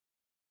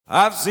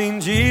I've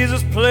seen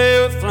Jesus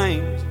play with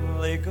flames in a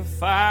lake of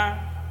fire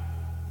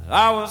that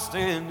I was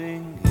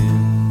standing in.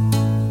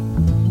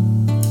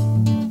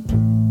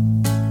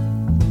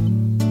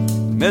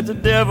 Met the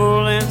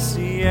devil in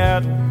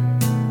Seattle,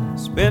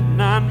 spent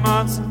 9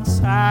 months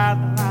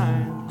inside the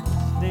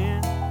lion's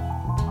den.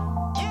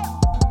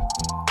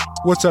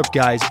 What's up,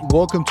 guys?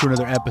 Welcome to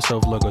another episode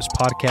of Logos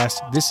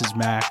Podcast. This is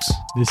Max.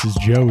 This is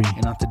Joey.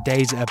 And on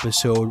today's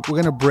episode,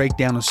 we're going to break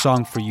down a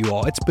song for you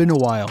all. It's been a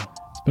while.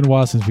 It's been a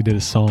while since we did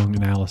a song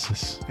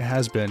analysis. It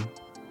has been.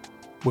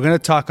 We're going to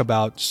talk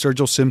about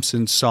Sturgill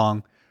Simpson's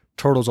song,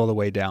 Turtles All the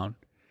Way Down.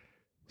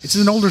 It's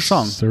an older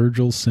song.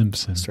 Sturgill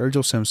Simpson.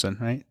 Sturgill Simpson,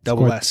 right?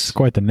 Double S. It's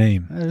quite the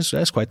name.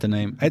 That's quite the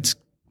name. It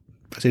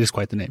is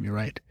quite the name, you're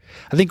right.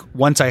 I think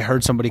once I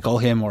heard somebody call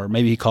him, or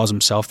maybe he calls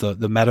himself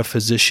the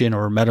metaphysician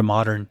or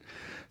metamodern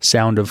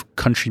sound of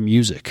country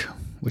music,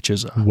 which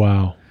is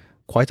wow,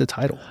 quite the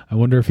title. I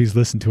wonder if he's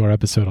listened to our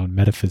episode on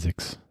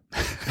metaphysics.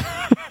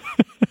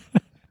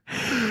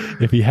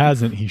 If he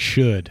hasn't, he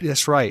should.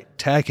 That's right.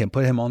 Tag him.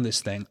 Put him on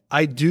this thing.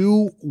 I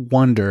do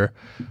wonder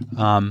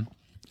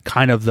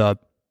kind of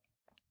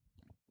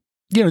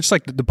just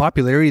like the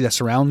popularity that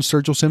surrounds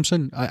Sturgill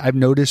Simpson. I've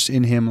noticed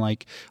in him,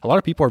 like, a lot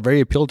of people are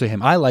very appealed to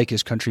him. I like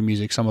his country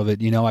music, some of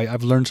it. You know,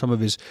 I've learned some of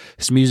his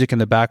music in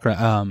the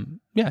background.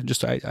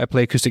 I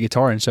play acoustic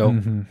guitar, and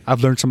so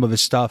I've learned some of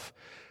his stuff,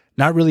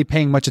 not really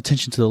paying much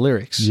attention to the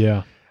lyrics.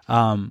 Yeah.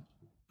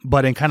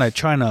 But in kind of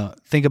trying to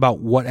think about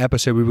what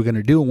episode we were going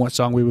to do and what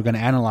song we were going to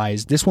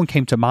analyze, this one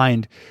came to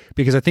mind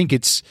because I think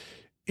it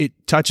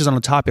touches on a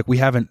topic we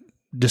haven't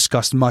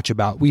discussed much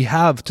about. We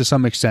have to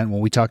some extent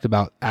when we talked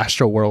about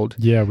Astroworld.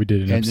 Yeah, we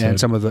did an episode. And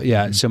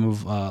some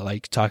of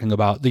like talking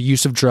about the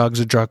use of drugs,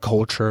 the drug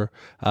culture,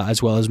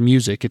 as well as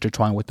music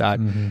intertwined with that.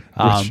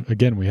 Which,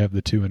 again, we have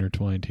the two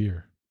intertwined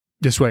here.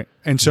 This way.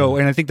 And so,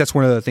 and I think that's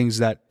one of the things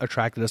that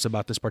attracted us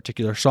about this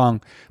particular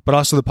song, but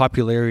also the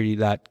popularity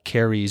that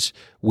carries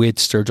with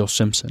Sturgill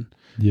Simpson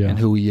and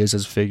who he is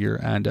as a figure,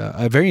 and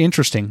a very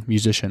interesting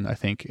musician, I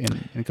think.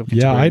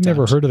 I'd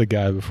never heard of the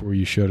guy before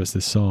you showed us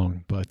this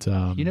song, but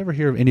you never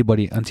hear of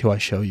anybody until I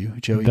show you,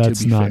 Joey.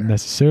 That's not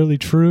necessarily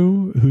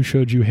true. Who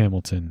showed you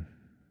Hamilton?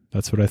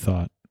 That's what I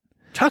thought.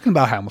 Talking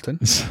about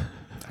Hamilton,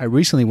 I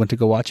recently went to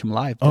go watch him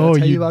live. Oh,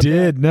 you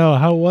did? That? No,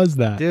 how was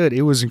that? Dude,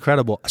 it was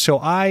incredible. So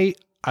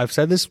I've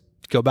said this,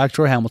 go back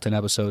to our Hamilton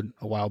episode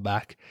a while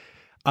back.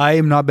 I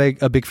am not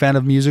a big fan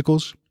of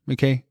musicals,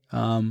 okay?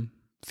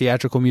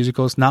 Theatrical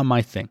musicals, not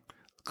my thing.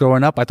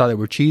 Growing up, I thought they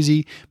were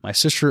cheesy. My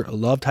sister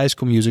loved High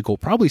School Musical,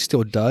 probably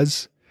still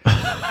does,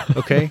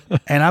 okay?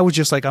 And I was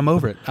just like, I'm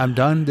over it. I'm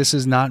done. This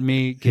is not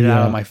me. Get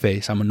out of my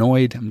face. I'm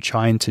annoyed. I'm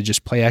trying to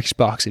just play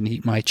Xbox and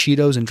eat my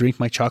Cheetos and drink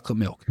my chocolate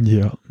milk.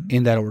 Yeah.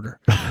 In that order.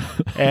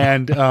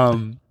 And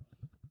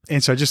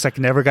so I just like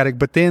never got it.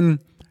 But then,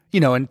 you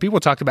know, and people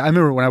talked about, I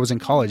remember when I was in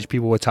college,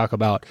 people would talk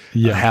about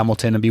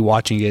Hamilton and be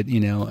watching it, you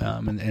know,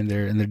 in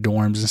their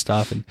dorms and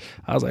stuff. And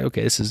I was like,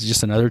 okay, this is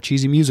just another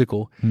cheesy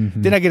musical.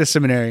 Then I get to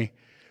seminary,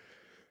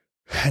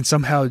 and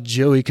somehow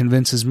Joey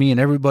convinces me and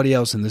everybody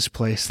else in this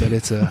place that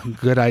it's a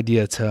good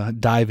idea to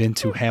dive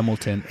into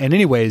Hamilton. And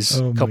anyways,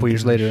 a couple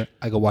years later,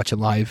 I go watch it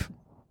live.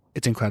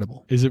 It's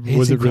incredible. Was it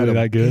really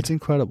that good? It's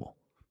incredible.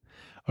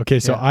 Okay,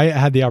 so I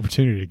had the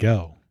opportunity to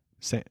go.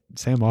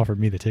 Sam offered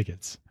me the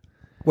tickets.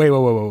 Wait.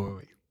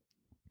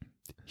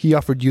 He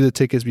offered you the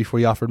tickets before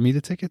he offered me the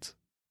tickets?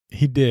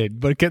 He did,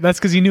 but that's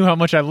because he knew how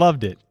much I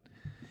loved it.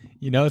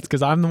 You know, it's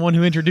because I'm the one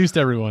who introduced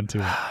everyone to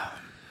it.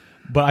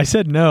 But I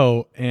said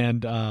no,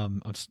 and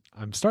I'm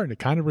starting to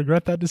kind of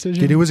regret that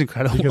decision. Dude, it was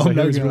incredible. Because I heard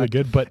it was really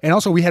good. And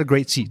also, we had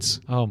great seats.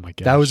 Oh, my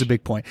gosh. That was a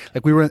big point.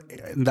 Like, we were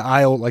in the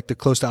aisle, like the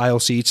close to aisle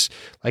seats,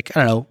 like,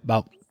 I don't know,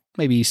 about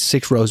maybe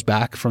 6 rows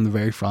back from the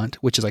very front,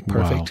 which is like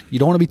perfect. Wow. You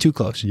don't want to be too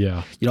close.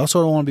 Yeah. You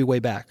also don't want to be way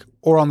back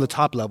or on the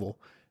top level.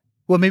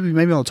 Well, maybe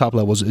on the top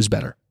level is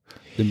better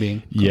than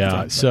being.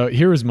 Yeah. So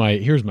here's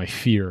my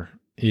fear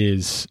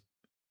is,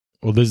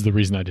 well, this is the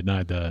reason I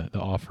denied the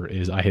offer,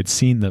 is I had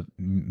seen the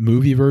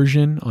movie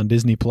version on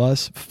Disney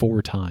Plus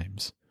 4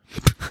 times.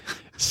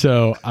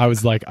 So I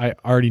was like, I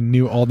already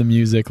knew all the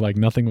music, like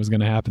nothing was going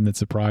to happen that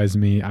surprised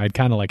me. I'd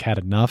kind of like had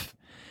enough.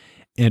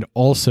 And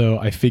also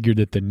I figured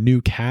that the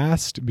new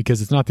cast,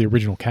 because it's not the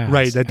original cast.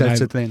 Right. That's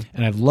the thing.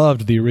 And I've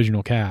loved the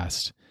original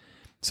cast.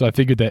 So I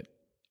figured that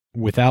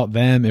without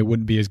them, it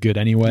wouldn't be as good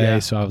anyway. Yeah.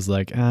 So I was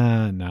like, no,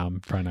 I'm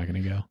probably not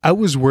going to go. I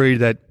was worried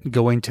that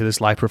going to this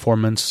live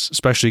performance,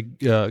 especially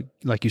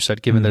like you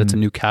said, given that it's a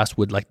new cast,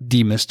 would like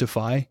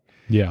demystify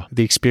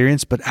the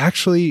experience. But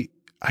actually,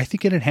 I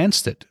think it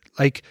enhanced it.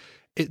 Like,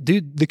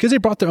 because they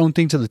brought their own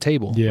thing to the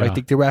table. Yeah. Right? I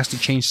think they were asked to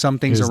change some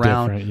things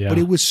around, but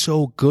it was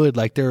so good.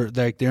 Like their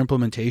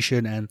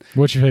implementation and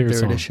what's your favorite their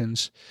song?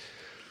 Additions.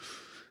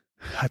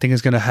 I think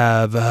it's going to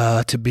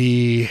have to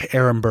be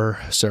Aaron Burr,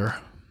 sir.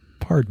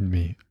 Pardon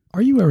me.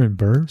 Are you Aaron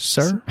Burr,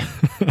 sir?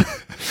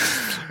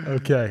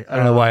 Okay. I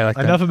don't know why I like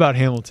that. Enough about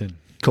Hamilton.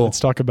 Cool. Let's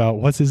talk about,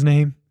 what's his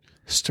name?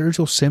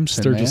 Sturgill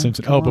Simpson. Sturgill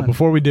Simpson. But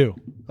before we do.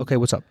 Okay,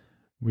 what's up?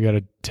 we got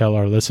to tell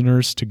our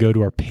listeners to go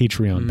to our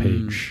Patreon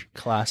page.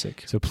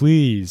 Classic. So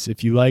please,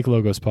 if you like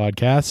Logos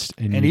Podcast,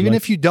 and even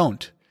if you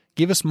don't,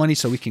 give us money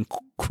so we can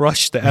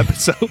crush the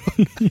episode.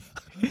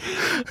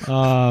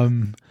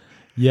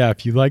 Yeah,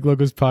 if you like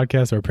Logos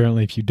Podcast, or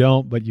apparently if you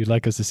don't, but you'd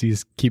like us to see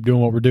us keep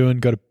doing what we're doing,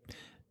 go to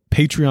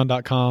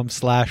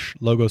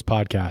patreon.com/Logos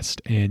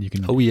Podcast, and you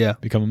can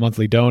become a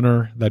monthly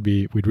donor.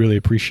 We'd really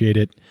appreciate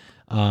it.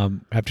 I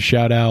have to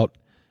shout out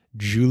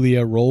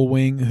Julia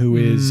Rollwing, who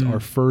is our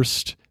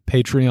first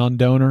Patreon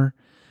donor.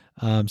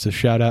 So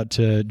shout out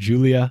to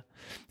Julia,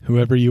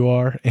 whoever you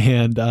are.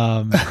 And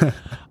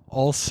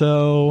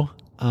also,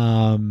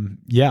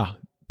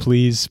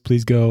 please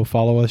go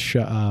follow us.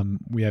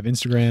 We have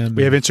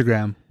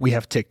Instagram. We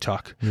have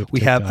TikTok. We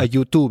have a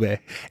YouTube.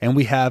 And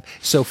we have,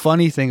 so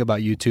funny thing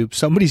about YouTube,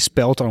 somebody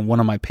spelled on one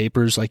of my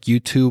papers, like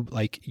YouTube,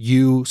 like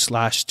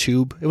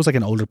U/tube. It was like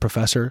an older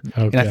professor.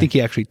 Okay. And I think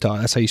he actually thought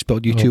that's how you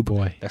spelled YouTube. Oh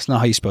boy. That's not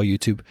how you spell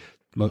YouTube.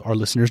 Our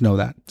listeners know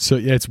that. So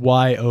yeah, it's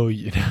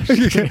YOU.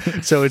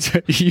 So it's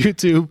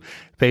YouTube,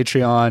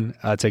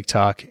 Patreon,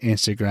 TikTok,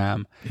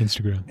 Instagram.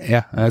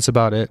 Yeah, that's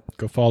about it.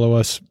 Go follow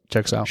us.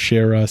 Check us out.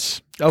 Share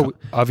us. Oh,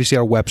 obviously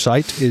our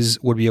website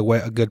would be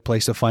a good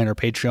place to find our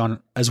Patreon,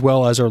 as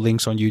well as our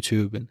links on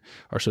YouTube and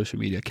our social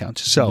media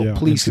accounts. So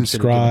please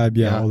subscribe.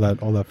 All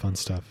that fun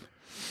stuff.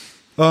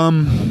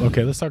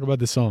 Okay, let's talk about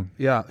this song.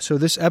 Yeah. So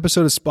this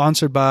episode is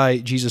sponsored by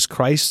Jesus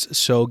Christ.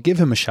 So give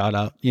him a shout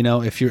out. You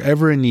know, if you're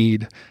ever in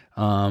need,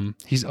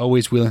 he's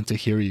always willing to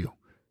hear you.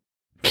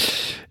 Yeah.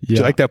 Do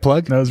you like that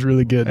plug? That was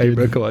really good. Hey,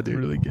 bro, come on, dude.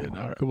 Really good.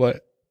 All right.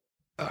 What?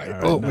 All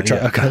right. We'll try.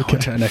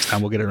 Okay. Next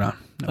time we'll get it around.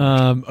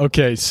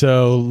 Okay,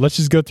 so let's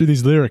just go through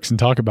these lyrics and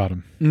talk about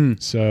them.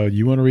 So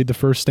you want to read the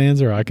first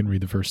stanza, or I can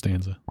read the first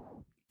stanza?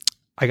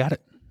 I got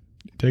it.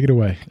 Take it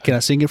away. Can I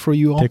sing it for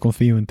you all? Take one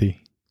for you and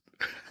thee.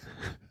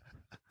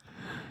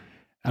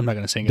 I'm not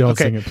going to sing it. Don't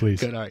sing it, please.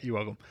 Good. All right. You're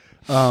welcome.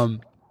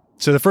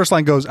 So the first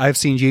line goes, I've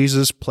seen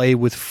Jesus play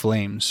with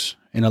flames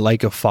in a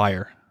lake of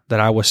fire that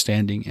I was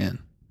standing in.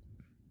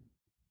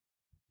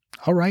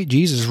 All right,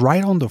 Jesus,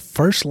 right on the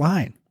first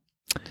line.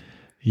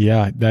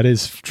 Yeah, that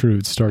is true.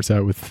 It starts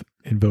out with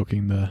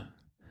invoking the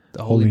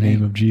holy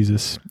name of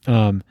Jesus.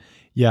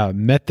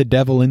 Met the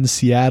devil in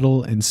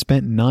Seattle and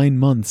spent 9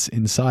 months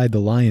inside the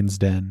lion's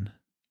den.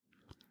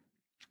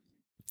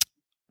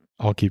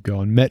 I'll keep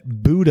going.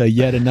 Met Buddha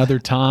yet another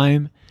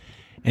time,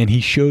 and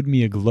he showed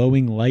me a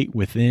glowing light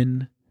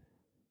within.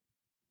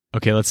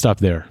 Okay, let's stop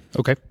there.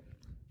 Okay.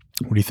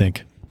 What do you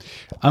think?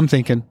 I'm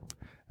thinking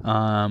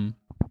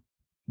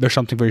there's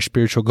something very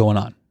spiritual going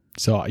on.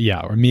 So,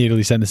 we're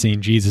immediately setting the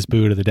scene. Jesus,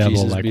 Buddha, the devil.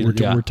 Jesus, like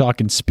Buddha, we're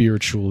talking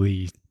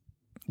spiritually.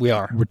 We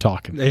are. We're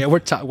talking. Yeah,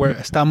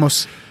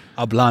 estamos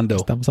hablando.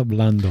 Estamos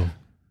hablando.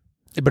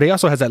 But he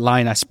also has that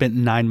line, I spent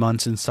 9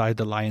 months inside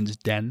the lion's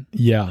den.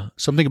 Yeah.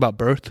 Something about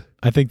birth.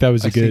 I think that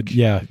was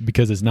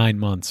because it's 9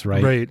 months,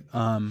 right? Right.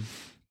 And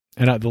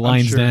the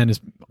lion's den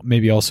is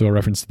maybe also a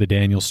reference to the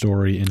Daniel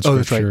story in Scripture.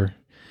 That's right.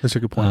 That's a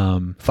good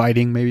point.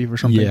 Fighting maybe or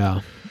something.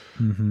 Yeah.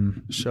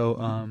 Mm-hmm.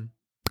 So,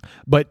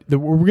 but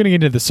we're going to get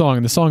into the song,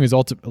 and the song is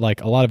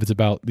like a lot of it's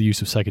about the use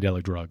of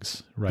psychedelic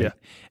drugs, right? Yeah.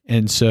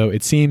 And so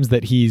it seems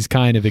that he's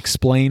kind of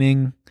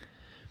explaining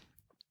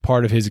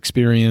part of his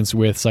experience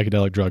with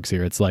psychedelic drugs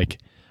here. It's like,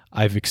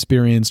 I've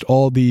experienced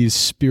all these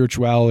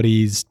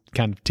spiritualities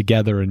kind of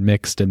together and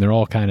mixed, and they're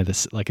all kind of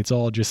this, like, it's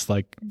all just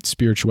like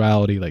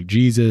spirituality. Like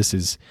Jesus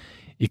is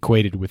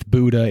equated with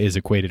Buddha, is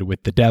equated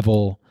with the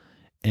devil.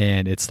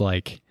 And it's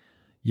like,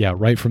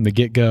 right from the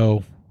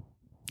get-go,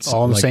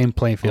 all on the same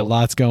playing field. A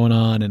lot's going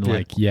on, and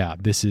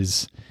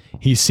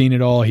he's seen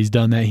it all. He's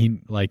done that. He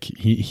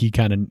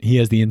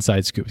has the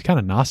inside scoop. He's kind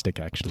of Gnostic,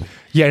 actually.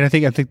 Yeah, and I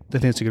think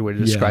that's a good way to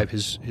describe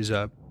his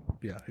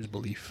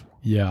belief.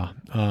 Yeah.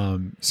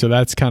 So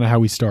that's kind of how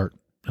we start.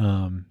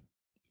 But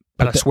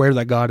I swear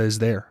that God is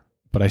there.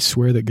 But I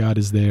swear that God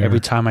is there every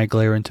time I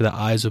glare into the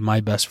eyes of my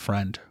best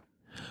friend.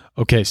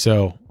 Okay,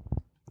 so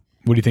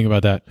what do you think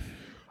about that?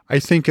 I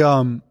think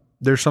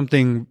there's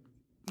something,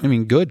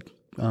 good,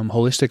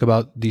 holistic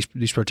about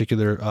these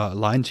particular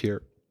lines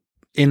here.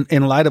 In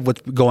light of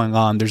what's going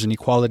on, there's an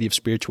equality of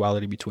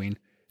spirituality between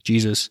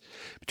Jesus,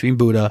 between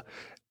Buddha,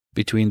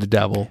 between the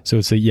devil. So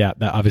it's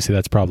obviously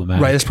that's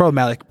problematic. Right, it's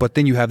problematic. But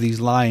then you have these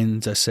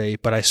lines that say,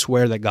 but I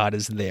swear that God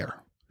is there.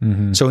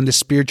 Mm-hmm. So in this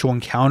spiritual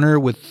encounter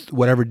with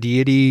whatever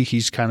deity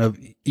he's kind of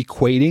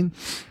equating,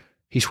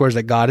 he swears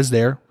that God is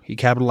there. He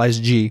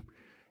capitalized G.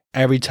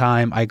 Every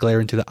time I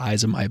glare into the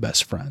eyes of my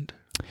best friend.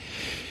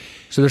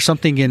 So there's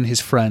something in his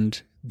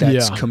friend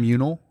that's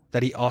communal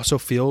that he also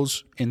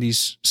feels in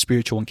these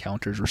spiritual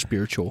encounters or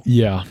spiritual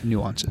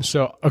nuances.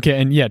 So,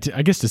 okay, and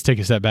I guess just take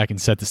a step back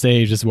and set the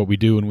stage. This is what we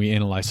do when we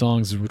analyze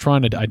songs. Is we're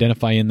trying to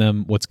identify in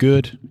them what's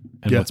good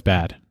and what's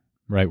bad,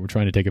 right? We're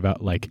trying to take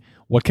about, like,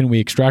 what can we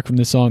extract from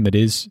this song that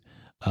is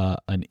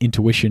an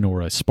intuition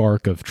or a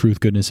spark of truth,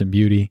 goodness, and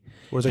beauty.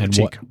 What's a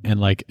critique? And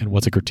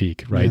what's a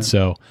critique, right? Yeah.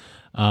 So,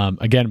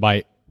 again,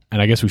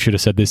 and I guess we should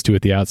have said this too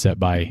at the outset,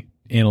 by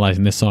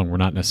analyzing this song, we're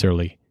not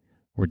necessarily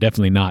we're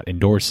definitely not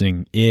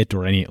endorsing it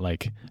or any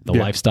like the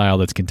lifestyle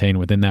that's contained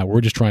within that.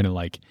 We're just trying to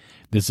like,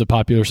 this is a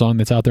popular song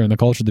that's out there in the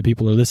culture that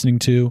people are listening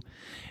to,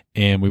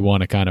 and we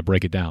want to kind of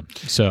break it down.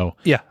 So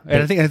yeah,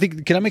 and I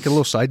think can I make a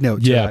little side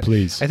note? Yeah,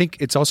 please. I think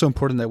it's also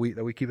important that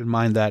we keep in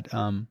mind that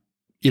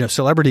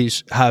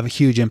celebrities have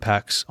huge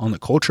impacts on the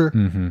culture,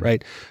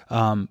 right?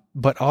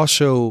 But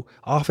also,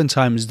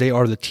 oftentimes they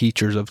are the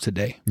teachers of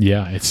today.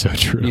 Yeah, it's so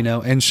true.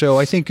 And so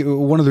I think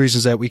one of the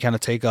reasons that we kind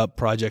of take up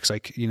projects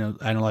like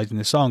analyzing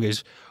the song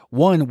is,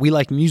 one, we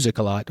like music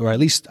a lot, or at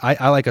least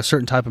I like a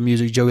certain type of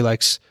music. Joey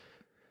likes.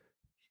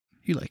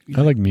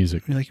 I like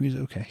music. You like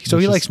music? Okay. So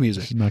he likes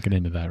music. She's not getting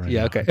into that right now.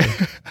 Yeah, okay.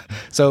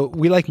 So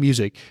we like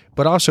music,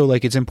 but also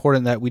like it's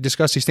important that we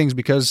discuss these things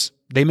because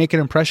they make an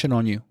impression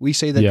on you. We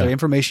say that the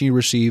information you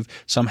receive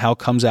somehow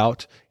comes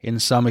out in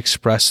some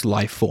expressed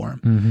life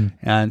form.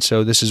 And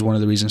so this is one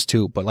of the reasons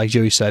too. But like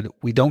Joey said,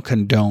 we don't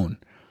condone,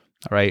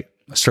 all right,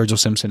 Sturgill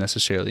Simpson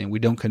necessarily, and we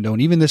don't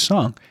condone even this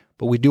song,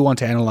 but we do want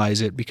to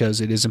analyze it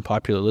because it is in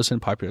popular listen,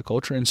 popular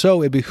culture. And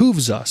so it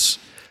behooves us.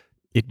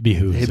 It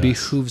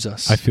behooves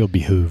us. I feel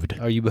behooved.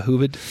 Are you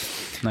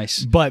behooved?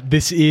 Nice. But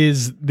this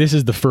is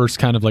the first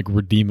kind of like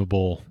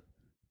redeemable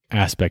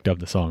aspect of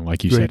the song,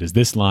 like you said, is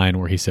this line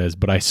where he says,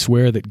 "But I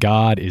swear that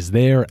God is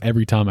there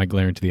every time I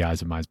glare into the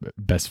eyes of my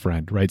best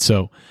friend," right?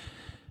 So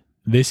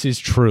this is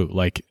true.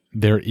 Like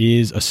there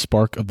is a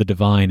spark of the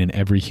divine in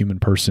every human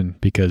person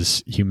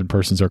because human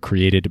persons are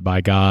created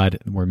by God.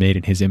 We're made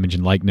in his image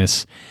and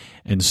likeness.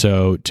 And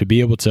so to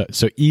be able to,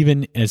 so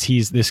even as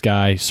this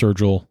guy,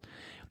 Sturgill,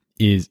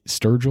 is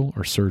Sturgill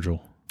or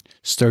Sergil?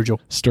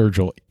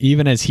 Sturgill.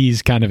 Even as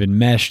he's kind of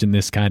enmeshed in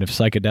this kind of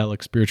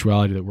psychedelic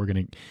spirituality that we're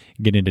going to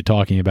get into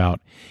talking about,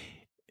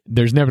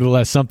 there's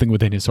nevertheless something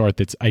within his heart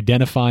that's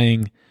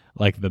identifying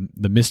like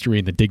the mystery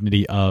and the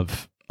dignity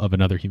of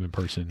another human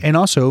person. And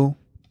also,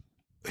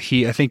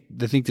 I think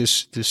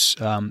this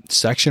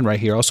section right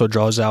here also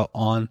draws out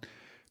on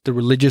the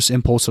religious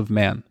impulse of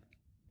man.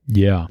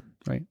 Yeah.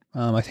 Right.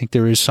 I think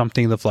there is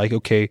something of like,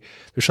 okay,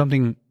 there's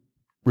something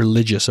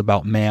religious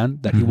about man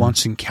that he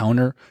wants to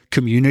encounter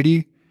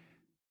community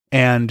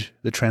and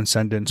the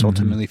transcendence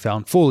ultimately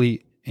found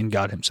fully in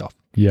God himself.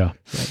 Yeah.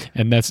 Right.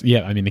 And that's,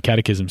 I mean, the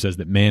Catechism says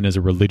that man is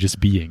a religious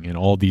being and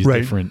all these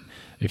different,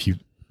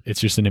 it's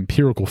just an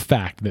empirical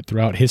fact that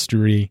throughout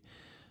history,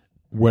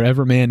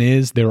 wherever man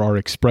is, there are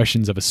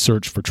expressions of a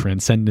search for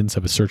transcendence,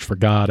 of a search for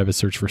God, of a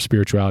search for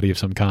spirituality of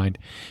some kind.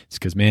 It's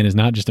because man is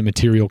not just a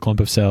material clump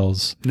of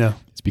cells. No.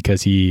 It's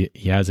because he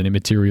has an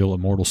immaterial,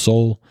 immortal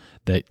soul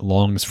that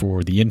longs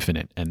for the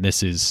infinite. And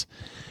this is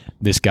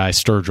this guy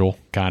Sturgill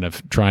kind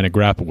of trying to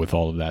grapple with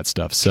all of that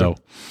stuff. So,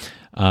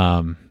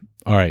 all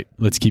right,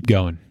 let's keep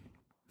going.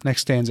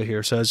 Next stanza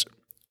here says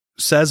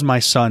my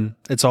son,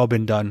 it's all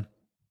been done.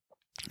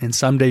 And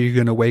someday you're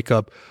going to wake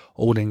up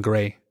old and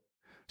gray.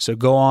 So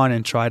go on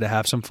and try to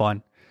have some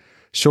fun,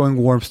 showing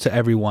warmth to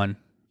everyone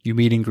you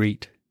meet and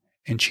greet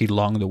and cheat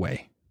along the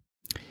way.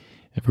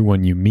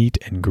 Everyone you meet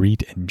and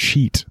greet and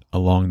cheat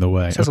along the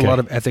way. It has a lot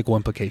of ethical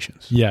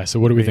implications. Yeah. So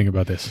what do we think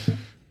about this?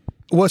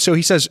 Well, so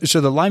he says, so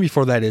the line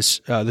before that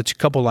is, the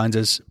couple lines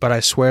is, "But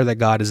I swear that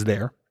God is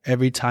there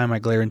every time I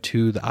glare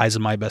into the eyes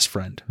of my best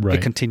friend." Right.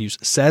 It continues,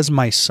 "Says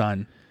my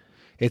son,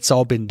 it's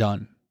all been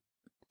done."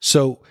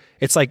 So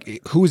it's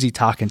like, who is he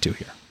talking to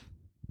here?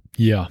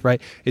 Yeah. Right.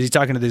 Is he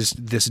talking to this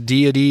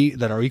deity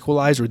that are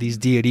equalized, or these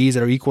deities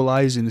that are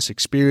equalized in this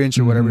experience,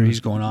 or whatever he's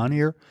going on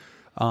here?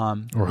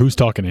 Or who's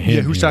talking to him?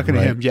 Yeah, who's talking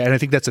to him? Yeah, and I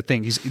think that's the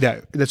thing.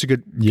 That's a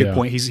good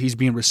point. He's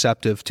being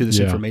receptive to this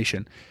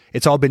information.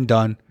 It's all been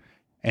done,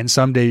 and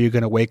someday you're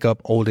going to wake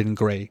up old and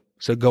gray.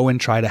 So go and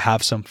try to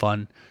have some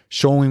fun,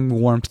 showing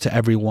warmth to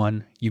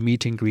everyone you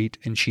meet and greet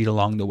and cheat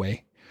along the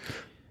way.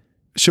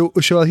 So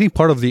I think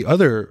part of the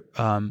other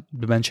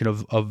dimension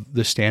of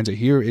the stanza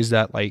here is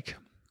that like,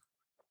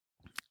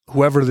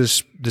 whoever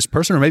this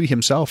person or maybe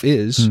himself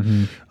is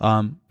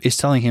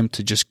telling him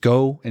to just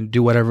go and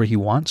do whatever he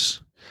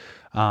wants,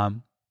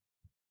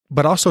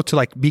 but also to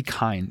like be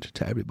kind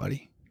to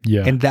everybody.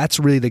 Yeah, and that's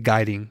really the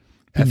guiding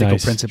ethical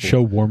principle.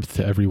 Show warmth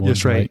to everyone.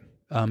 That's right.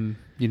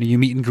 You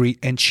meet and greet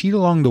and cheat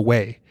along the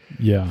way.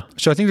 Yeah.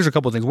 So I think there's a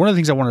couple of things. One of the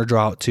things I want to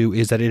draw out too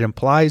is that it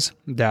implies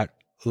that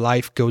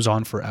life goes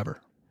on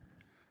forever.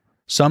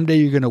 Someday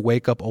you're going to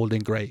wake up old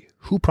and gray.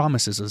 Who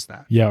promises us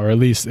that? Yeah, or at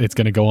least it's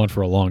going to go on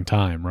for a long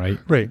time, right?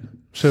 Right.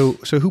 So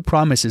who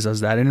promises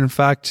us that? And in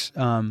fact,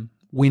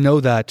 we know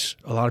that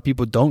a lot of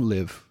people don't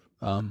live,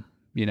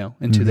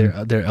 into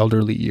their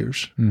elderly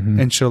years.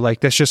 And so like,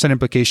 that's just an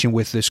implication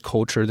with this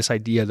culture, this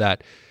idea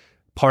that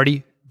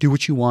party, do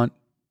what you want,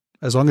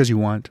 as long as you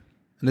want.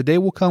 And the day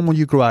will come when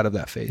you grow out of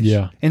that phase.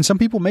 Yeah. And some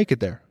people make it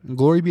there. And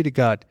glory be to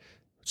God.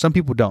 Some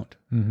people don't.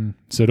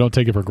 So don't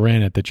take it for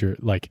granted that you're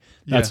like,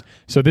 that's,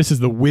 so this is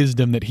the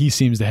wisdom that he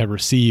seems to have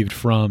received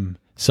from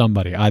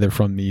somebody, either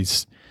from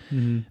these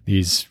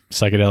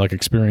psychedelic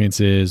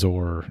experiences,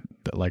 or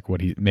like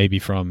what he, maybe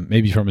from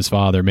his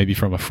father, maybe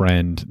from a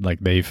friend. Like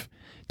they've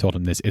told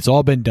him this, it's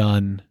all been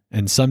done.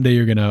 And someday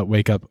you're going to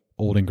wake up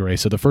old and gray.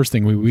 So the first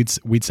thing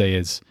we'd say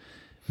is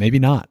maybe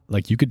not.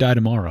 Like you could die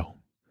tomorrow.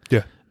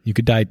 Yeah. You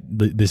could die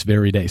this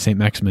very day. St.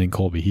 Maximilian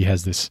Kolbe, he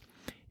has this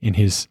in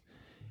his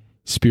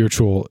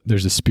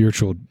there's a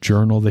spiritual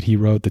journal that he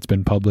wrote that's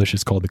been published.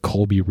 It's called the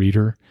Kolbe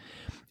Reader.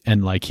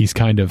 And like, he's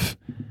journaling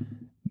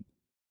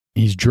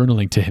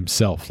to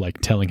himself, like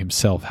telling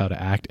himself how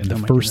to act. And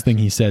the first thing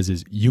he says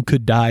is, you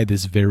could die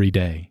this very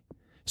day.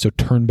 So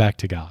turn back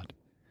to God.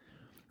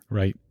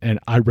 Right. And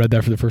I read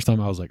that for the first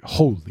time. I was like,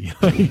 holy,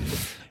 but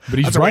he's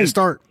That's right. To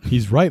start.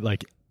 He's right.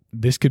 Like,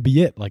 this could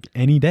be it, like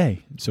any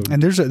day. So,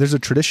 and there's a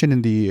tradition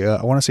in the,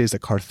 I want to say it's the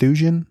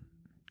Carthusian,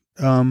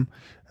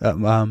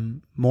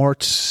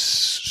 Mort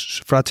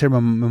frater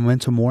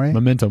memento mori.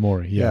 Memento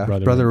mori, yeah,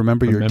 brother,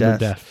 remember your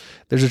death.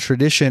 There's a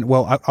tradition.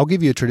 Well, I'll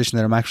give you a tradition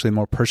that I'm actually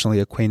more personally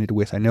acquainted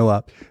with. I know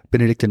a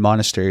Benedictine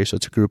monastery, so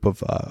it's a group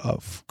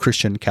of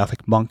Christian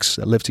Catholic monks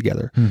that live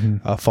together,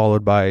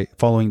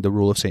 following the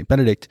rule of Saint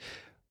Benedict.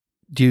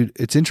 Dude,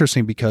 it's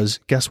interesting because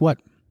guess what?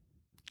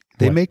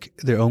 They make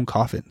their own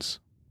coffins.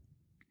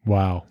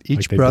 Wow!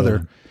 Each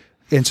brother,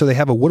 and so they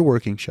have a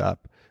woodworking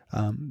shop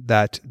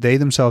that they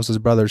themselves as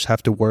brothers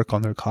have to work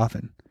on their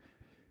coffin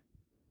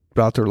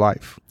throughout their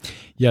life.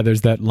 Yeah, there's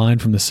that line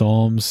from the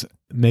Psalms: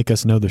 "Make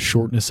us know the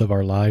shortness of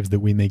our lives, that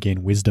we may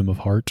gain wisdom of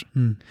heart."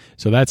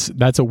 So that's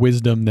a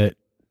wisdom that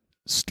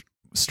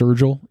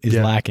Sturgill is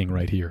lacking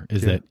right here.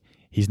 That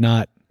he's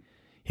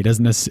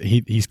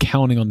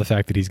counting on the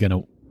fact that he's going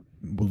to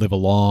live a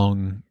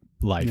long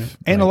life,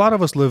 and a lot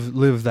of us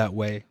live that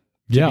way.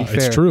 Yeah,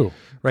 it's true.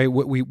 Right,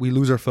 we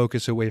lose our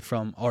focus away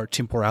from our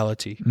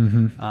temporality.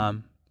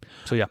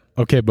 So yeah.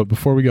 Okay, but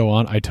before we go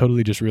on, I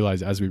totally just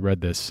realized as we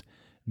read this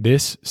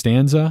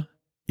stanza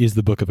is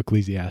the book of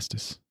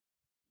Ecclesiastes.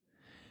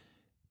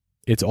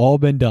 It's all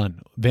been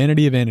done.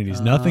 Vanity of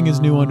vanities. Nothing is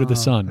new under the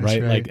sun,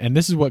 right? Like, and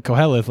this is what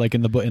Koheleth, like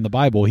in the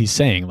Bible, he's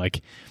saying,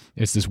 like,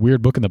 it's this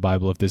weird book in the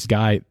Bible of this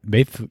guy,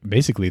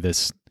 basically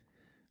this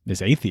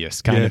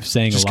atheist kind of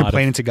saying just a lot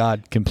complaining to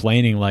God,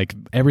 complaining like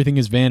everything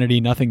is vanity,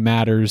 nothing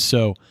matters.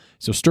 So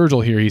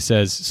Sturgill here, he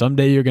says,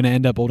 someday you're going to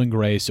end up old and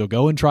gray. So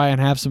go and try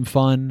and have some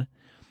fun,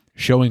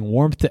 showing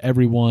warmth to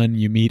everyone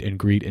you meet and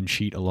greet and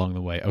cheat along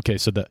the way. Okay.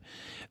 So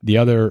the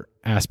other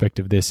aspect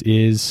of this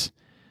is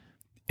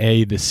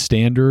the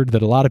standard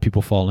that a lot of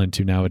people fall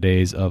into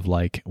nowadays of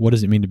like, what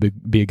does it mean to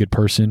be a good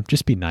person?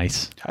 Just be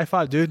nice. High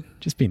five, dude.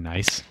 Just be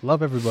nice.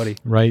 Love everybody.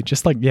 Right.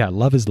 Just like,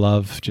 love is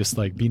love. Just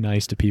like be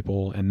nice to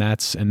people. And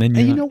then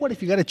you know what?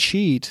 If you got to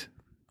cheat,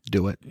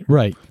 do it.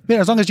 Right.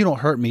 As long as you don't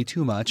hurt me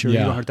too much or you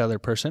don't hurt the other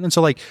person. And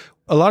so like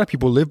a lot of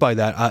people live by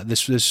that,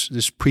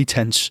 this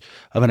pretense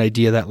of an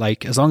idea that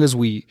like, as long as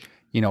we,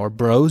 are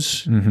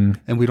bros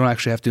and we don't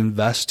actually have to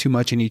invest too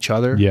much in each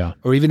other. Yeah.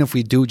 Or even if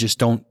we do, just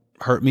don't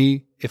hurt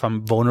me if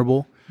I'm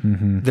vulnerable,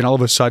 then all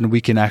of a sudden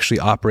we can actually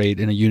operate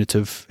in a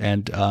unitive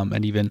and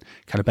even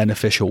kind of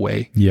beneficial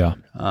way. Yeah.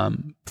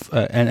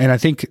 And I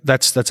think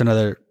that's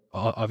another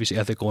obviously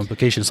ethical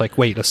implication. It's like,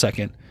 wait a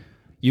second,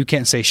 you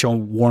can't say show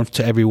warmth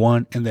to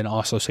everyone and then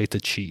also say to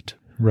cheat.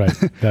 Right.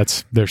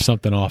 There's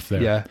something off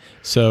there. Yeah.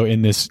 So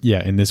in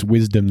this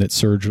wisdom that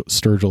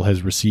Sturgill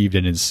has received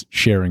and is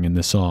sharing in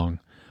the song,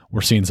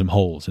 we're seeing some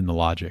holes in the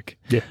logic.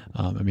 Yeah.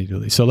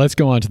 Immediately. So let's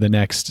go on to the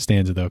next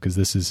stanza though, because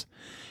this is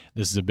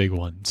a big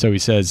one. So he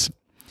says,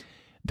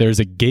 there's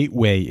a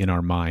gateway in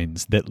our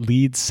minds that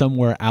leads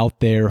somewhere out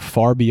there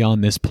far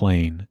beyond this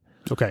plane.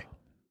 Okay.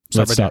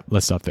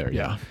 Let's stop there.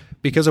 Yeah.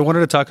 Because I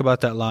wanted to talk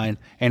about that line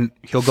and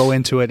he'll go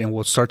into it and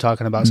we'll start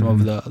talking about some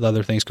of the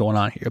other things going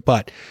on here.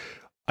 But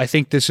I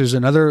think this is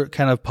another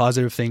kind of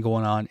positive thing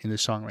going on in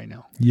this song right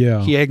now.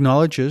 Yeah. He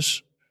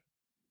acknowledges,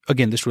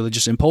 again, this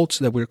religious impulse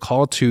that we're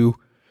called to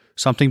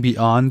something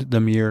beyond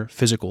the mere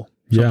physical.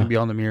 Something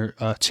beyond the mere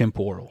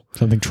temporal.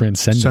 Something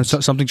transcendent.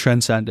 Something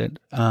transcendent.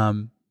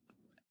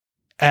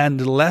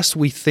 And lest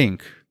we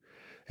think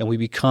and we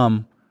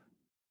become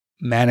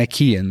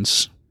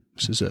Manichaeans,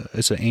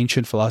 it's an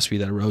ancient philosophy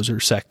that arose, or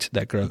sect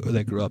that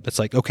grew up. It's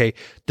like, okay,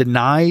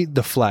 deny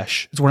the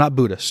flesh. We're not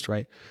Buddhist,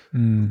 right?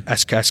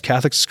 As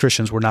Catholics, as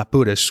Christians, we're not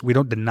Buddhists. We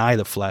don't deny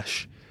the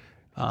flesh.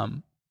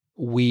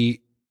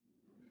 We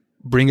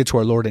bring it to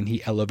our Lord and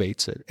he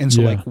elevates it. And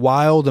so like,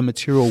 while the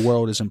material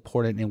world is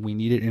important and we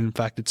need it, and in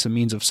fact, it's a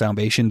means of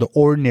salvation, the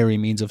ordinary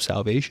means of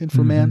salvation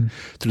for man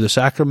through the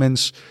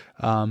sacraments,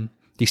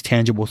 these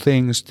tangible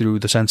things, through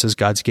the senses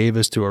God's gave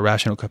us, through our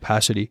rational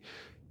capacity,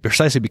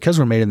 precisely because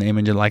we're made in the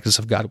image and likeness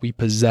of God, we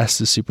possess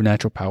the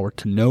supernatural power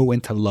to know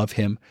and to love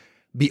him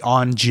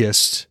beyond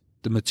just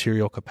the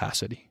material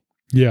capacity.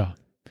 Yeah.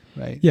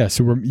 Right. Yeah.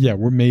 So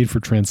we're made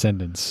for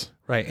transcendence.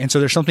 Right. And so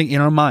there's something in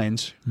our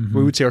minds,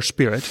 we would say our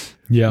spirit.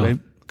 Yeah. Right?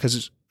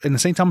 Because in the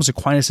St. Thomas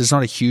Aquinas, there's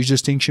not a huge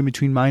distinction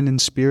between mind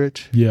and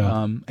spirit.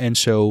 Yeah. And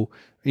so,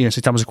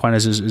 St. Thomas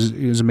Aquinas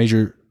is a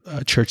major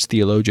church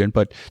theologian,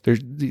 but there's,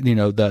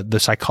 the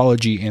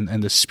psychology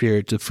and the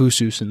spirit, the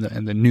phusus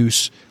and the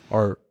nous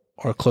are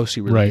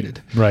closely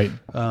related. Right.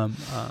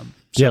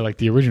 Like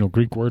the original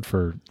Greek word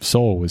for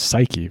soul was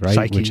psyche, right?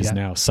 Psyche, which is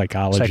now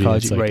psychology.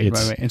 Psychology,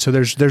 right. And so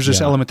there's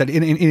this element that,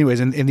 anyways,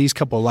 in these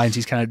couple of lines,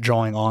 he's kind of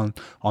drawing on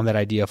that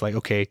idea of like,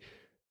 okay,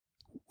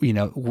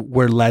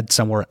 we're led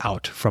somewhere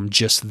out from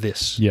just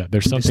this. Yeah,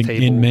 there's something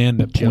table, in man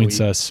that points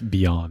Joey. us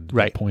beyond,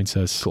 Right. that points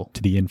us Cool.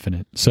 to the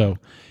infinite. So,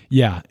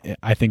 yeah,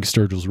 I think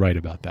Sturgill's right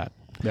about that.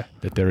 Yeah.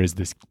 That there is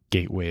this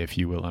gateway, if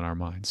you will, in our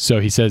minds. So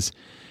he says,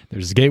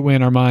 there's a gateway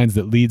in our minds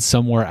that leads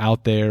somewhere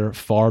out there,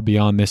 far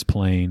beyond this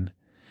plane,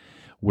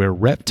 where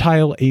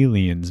reptile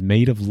aliens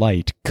made of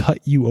light cut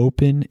you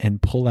open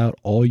and pull out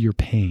all your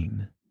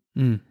pain.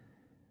 Mm.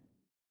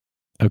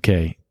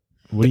 Okay,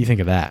 what do you think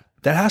of that?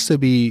 That has to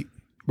be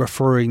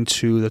referring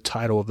to the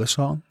title of the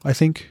song, I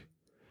think.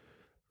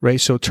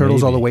 Right? So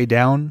Turtles All the Maybe. Way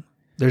Down.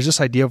 There's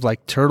this idea of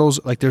like turtles,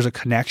 like there's a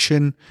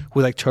connection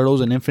with like Turtles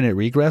and Infinite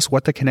Regress.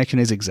 What the connection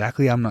is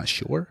exactly, I'm not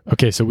sure.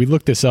 Okay, so we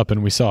looked this up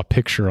and we saw a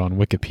picture on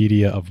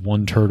Wikipedia of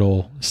one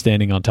turtle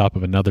standing on top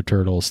of another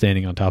turtle,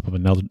 standing on top of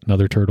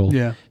another turtle.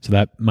 Yeah. So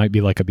that might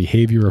be like a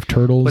behavior of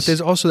turtles. But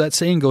there's also that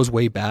saying goes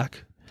way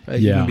back, Yeah.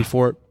 even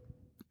before.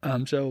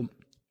 So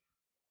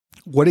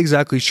what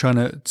exactly is trying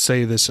to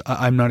say this?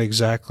 I'm not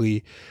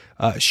exactly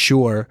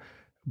sure,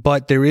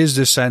 but there is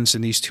this sense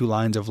in these two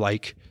lines of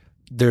like,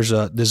 there's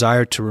a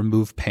desire to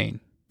remove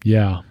pain,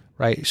 yeah,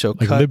 right? So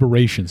like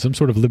liberation, some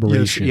sort of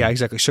liberation. yeah,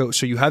 exactly. So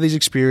you have these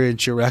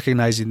experiences, you're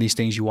recognizing these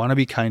things, you want to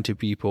be kind to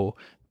people,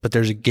 but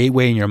there's a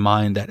gateway in your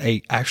mind that,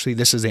 hey, actually,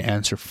 this is the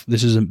answer.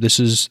 This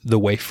is the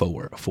way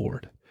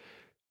forward.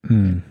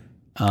 And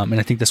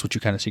I think that's what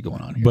you kind of see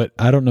going on here. But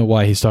I don't know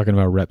why he's talking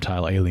about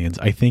reptile aliens.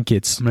 I think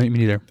it's Me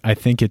neither. I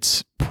think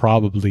it's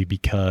probably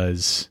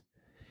because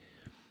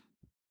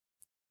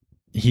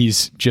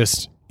he's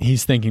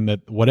thinking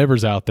that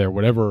whatever's out there,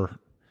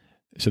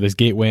 so this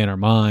gateway in our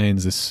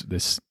minds,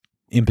 this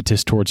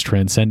impetus towards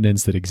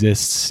transcendence that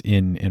exists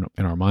in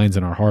our minds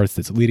and our hearts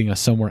that's leading us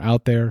somewhere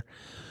out there.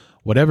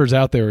 Whatever's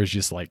out there is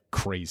just like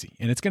crazy,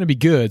 and it's going to be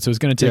good. So it's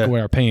going to take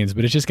away our pains,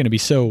 but it's just going to be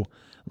so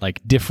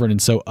like different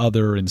and so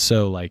other and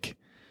so like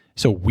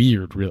so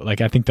weird. Really, like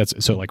I think that's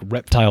so like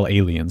reptile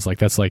aliens. Like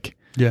that's like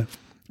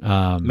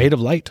Made of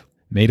light.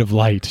 made of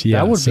light. Yeah,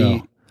 That would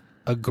be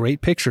a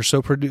great picture. So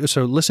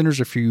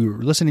listeners, if you're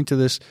listening to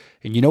this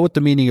and you know what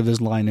the meaning of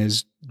this line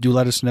is, do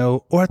let us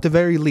know, or at the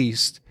very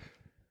least,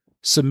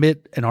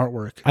 submit an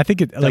artwork. I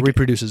think it like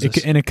reproduces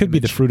this and it could be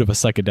the fruit of a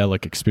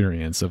psychedelic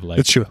experience of like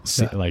That's true.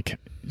 like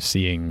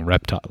seeing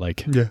reptile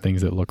Yeah.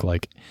 things that look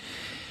like.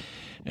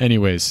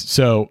 Anyways,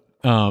 so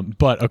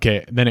but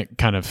okay, then it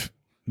kind of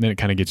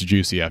gets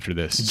juicy after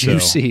this.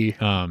 Juicy.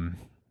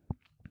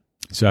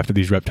 So after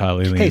these reptile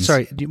aliens. Hey,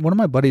 sorry. One of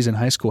my buddies in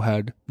high school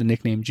had the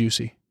nickname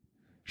Juicy.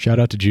 Shout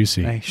out to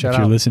Juicy. Hey, shout if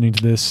you're out. listening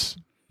to this,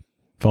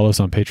 follow us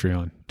on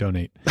Patreon.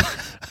 Donate.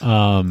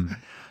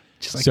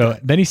 Just like So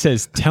that. then he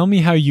says, tell me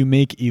how you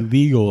make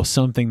illegal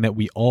something that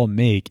we all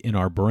make in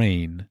our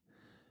brain.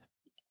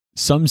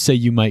 Some say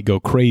you might go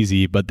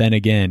crazy, but then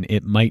again,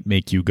 it might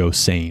make you go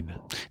sane.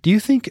 Do you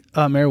think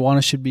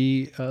marijuana should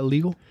be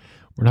legal?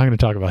 We're not going to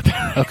talk about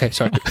that. Okay,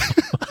 sorry.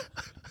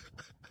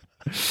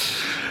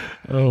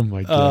 Oh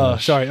my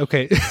gosh. Sorry.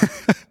 Okay.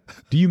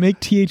 Do you make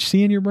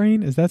THC in your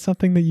brain? Is that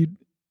something that you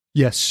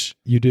Yes.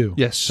 do?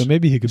 Yes. So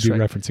maybe he could That's be right.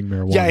 referencing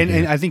marijuana. Yeah, and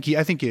here. I think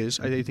he is.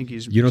 I think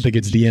he's. You don't think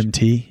it's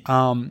DMT?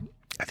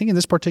 I think in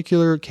this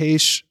particular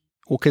case,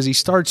 well, because he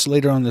starts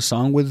later on in the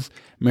song with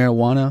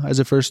marijuana as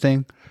a first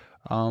thing,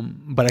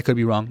 but I could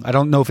be wrong. I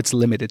don't know if it's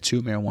limited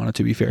to marijuana.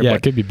 To be fair, Yeah, but,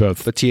 it could be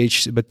both. But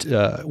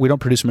we don't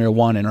produce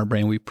marijuana in our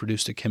brain. We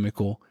produce the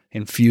chemical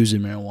infused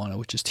in marijuana,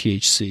 which is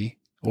THC,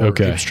 or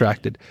Okay.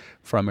 extracted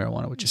from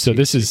marijuana, which is So THC.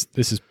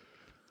 this is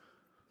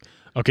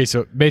okay.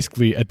 So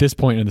basically, at this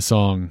point in the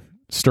song,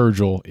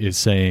 Sturgill is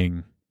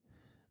saying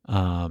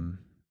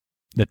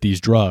that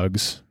these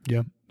drugs,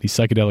 Yeah. these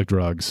psychedelic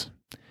drugs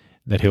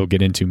that he'll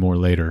get into more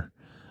later,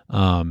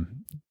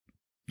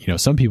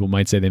 some people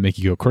might say they make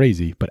you go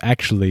crazy, but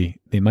actually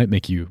they might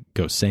make you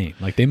go sane.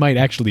 Like they might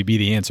actually be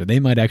the answer. They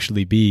might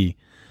actually be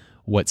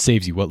what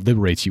saves you, what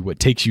liberates you, what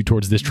takes you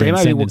towards this They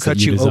might be what transcendence that cut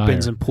you you desire,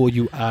 opens and pull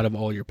you out of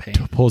all your pain.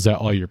 pulls out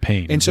all your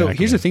pain. And so Exactly.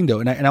 here's the thing, though,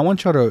 and I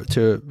want y'all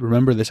to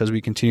remember this as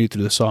we continue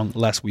through the song,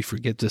 lest we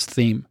forget this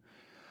theme.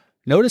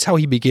 Notice how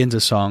he begins a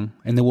song,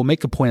 and then we'll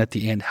make a point at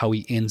the end how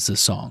he ends the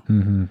song,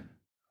 Mm-hmm.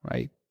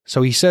 right?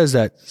 So he says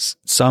that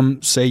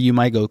some say you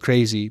might go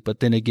crazy, but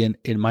then again,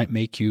 it might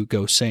make you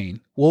go sane.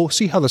 We'll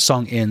see how the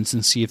song ends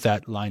and see if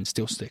that line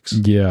still sticks.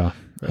 Yeah.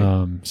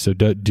 Right. So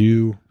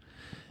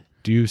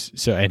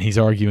so, and he's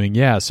arguing,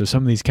 yeah, so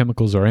some of these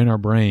chemicals are in our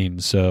brain.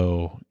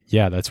 So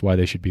yeah, that's why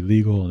they should be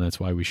legal. And that's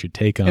why we should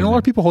take them. And a lot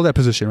of people hold that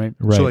position, right?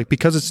 Right. So like,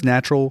 because it's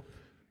natural,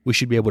 we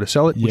should be able to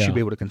sell it. We Yeah. should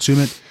be able to consume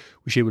it.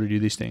 We should be able to do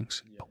these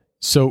things.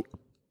 So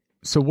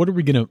what are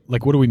we going to,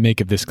 like, what do we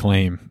make of this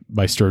claim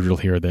by Sturgill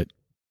here that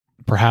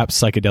perhaps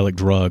psychedelic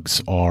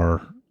drugs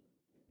are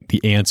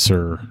the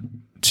answer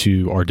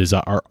to our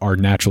desire, our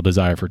natural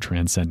desire for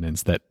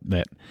transcendence, that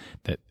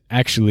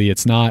actually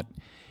it's not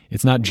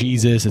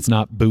Jesus, it's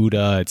not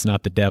Buddha, it's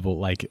not the devil.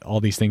 Like all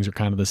these things are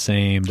kind of the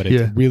same, but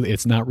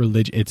it's not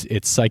religion.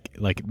 It's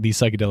like these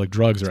psychedelic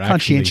drugs are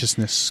actually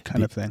Conscientiousness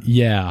kind of thing.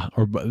 Yeah.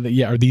 Or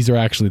these are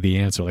actually the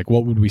answer. Like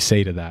what would we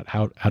say to that?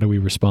 How do we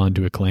respond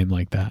to a claim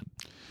like that?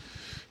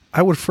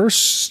 I would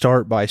first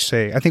start by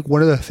saying, I think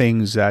one of the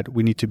things that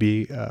we need to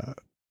be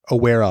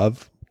aware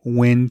of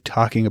when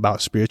talking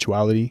about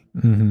spirituality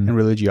and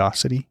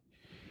religiosity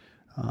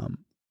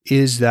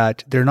is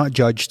that they're not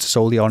judged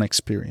solely on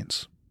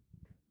experience.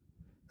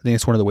 I think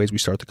it's one of the ways we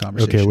start the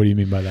conversation. Okay, what do you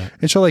mean by that?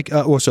 And so,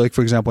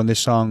 for example, in this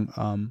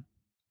song,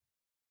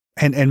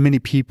 and many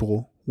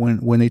people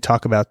when they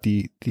talk about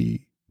the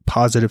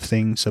positive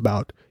things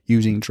about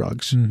using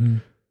drugs,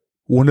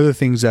 one of the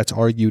things that's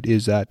argued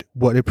is that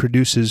what it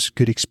produces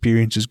good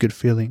experiences, good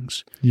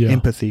feelings,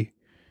 empathy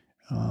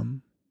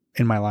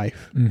in my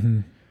life.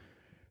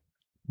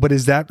 But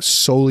is that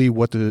solely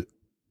what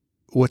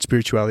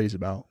spirituality is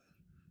about?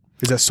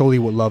 Is that solely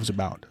what love's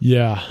about?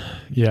 Yeah.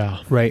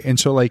 Right. And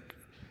so, like,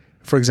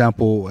 for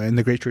example, in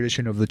the great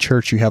tradition of the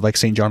church, you have like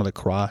St. John of the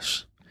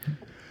Cross,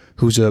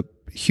 who's a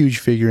huge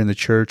figure in the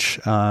church.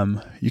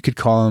 You could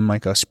call him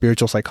like a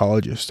spiritual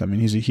psychologist. I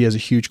mean, he has a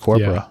huge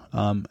corpora.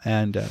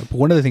 But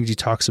one of the things he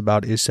talks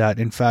about is that,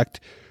 in fact,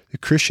 the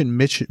Christian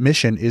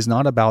mission is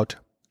not about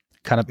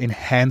kind of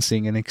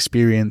enhancing an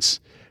experience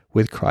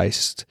with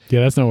Christ.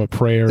 Yeah, that's not what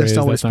prayer is.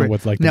 That's not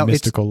what like the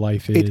mystical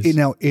life is.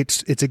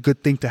 It's a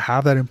good thing to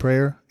have that in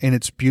prayer, and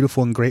it's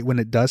beautiful and great when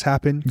it does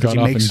happen. God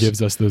often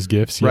gives us those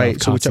gifts,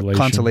 right? So it's a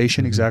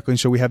consolation, exactly. And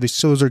so we have these;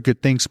 those are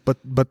good things.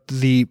 But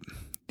the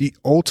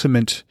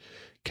ultimate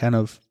kind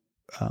of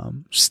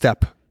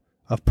step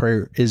of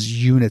prayer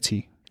is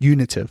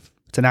unitive.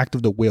 It's an act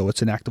of the will.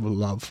 It's an act of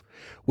love,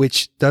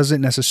 which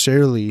doesn't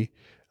necessarily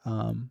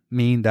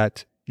mean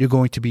that you're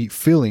going to be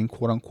feeling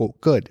quote unquote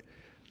good.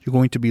 You're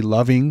going to be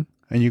loving,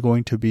 and you're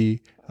going to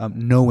be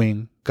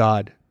knowing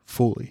God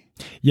fully.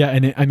 Yeah,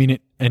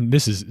 and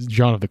this is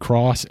John of the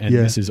Cross, and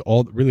this is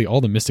all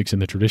the mystics in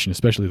the tradition,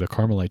 especially the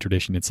Carmelite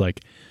tradition. It's like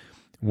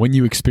when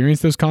you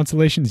experience those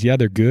consolations,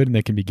 they're good and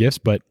they can be gifts,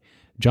 but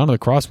John of the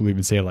Cross will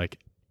even say, like,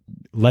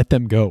 let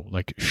them go,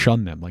 like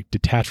shun them, like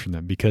detach from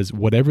them, because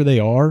whatever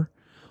they are,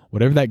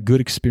 whatever that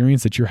good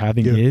experience that you're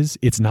having is,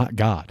 it's not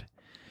God.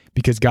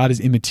 Because God is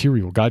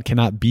immaterial. God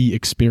cannot be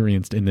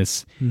experienced in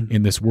this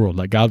world.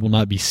 Like, God will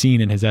not be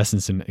seen in his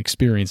essence and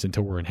experienced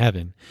until we're in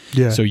heaven.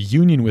 Yeah. So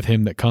union with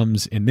him that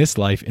comes in this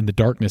life, in the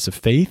darkness of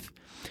faith,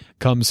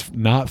 comes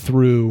not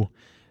through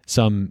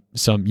some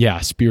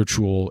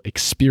spiritual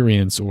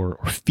experience or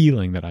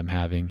feeling that I'm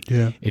having.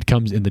 Yeah. It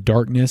comes in the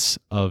darkness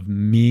of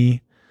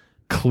me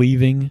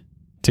cleaving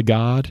to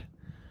God,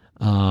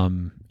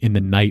 in the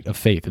night of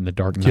faith, in the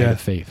dark night of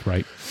faith,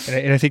 right?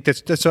 And I think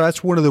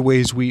that's one of the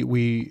ways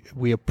we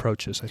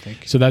approach this, I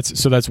think. So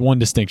that's one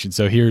distinction.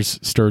 So here's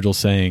Sturgill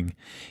saying,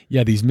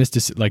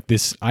 these like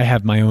this, I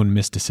have my own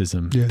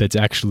mysticism that's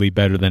actually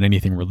better than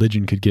anything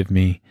religion could give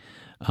me.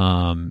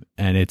 And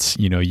it's,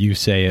 you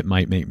say it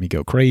might make me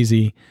go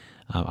crazy.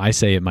 I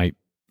say it might,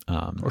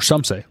 or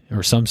some say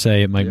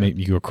it might make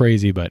me go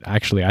crazy, but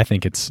actually I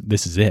think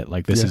this is it.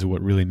 Like, this is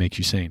what really makes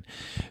you sane.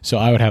 So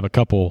I would have a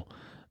couple,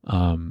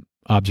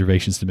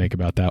 observations to make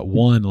about that.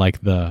 One,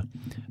 like the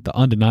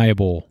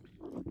undeniable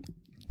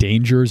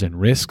dangers and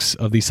risks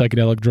of these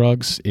psychedelic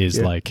drugs is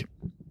like,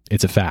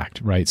 it's a fact,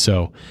 right?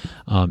 So,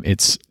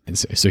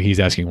 so he's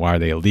asking, why are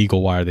they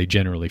illegal? Why are they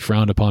generally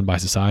frowned upon by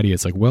society?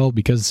 It's like, well,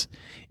 because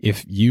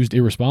if used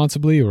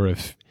irresponsibly,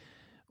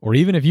 or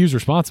even if used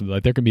responsibly,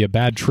 like, there can be a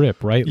bad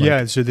trip, right?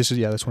 Like, so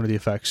that's one of the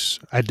effects: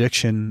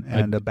 addiction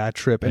and a bad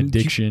trip, and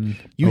addiction,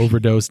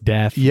 overdose,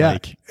 death. Yeah,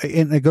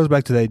 and it goes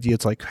back to the idea.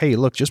 It's like, hey,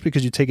 look, just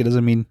because you take it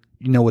doesn't mean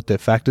you know what the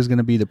effect is going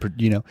to be.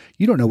 You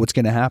don't know what's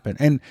going to happen.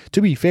 And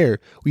to be fair,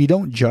 we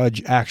don't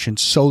judge action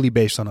solely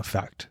based on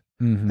effect.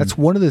 That's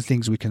one of the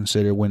things we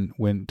consider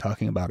when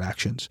talking about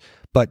actions.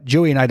 But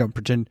Joey and I don't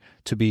pretend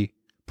to be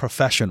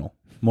professional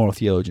moral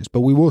theologians, but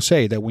we will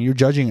say that when you're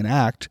judging an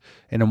act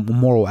and a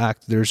moral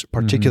act, there's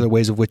particular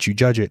ways of which you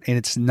judge it, and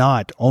it's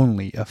not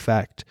only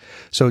effect.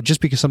 So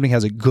just because something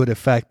has a good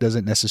effect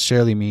doesn't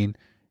necessarily mean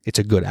it's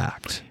a good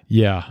act.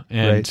 Yeah,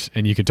 and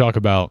you can talk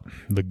about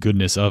the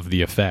goodness of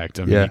the effect.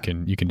 I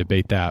mean, you can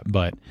debate that,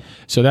 but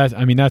so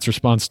that's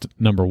response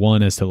number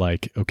one as to,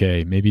 like,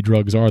 okay, maybe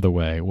drugs are the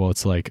way. Well,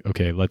 it's like,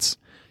 okay, let's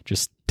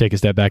just take a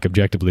step back,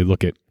 objectively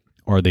look at,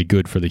 are they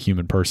good for the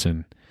human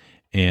person?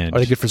 And are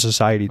they good for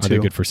society too? Are they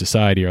good for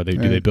society? Do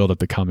they build up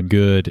the common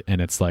good?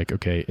 And it's like,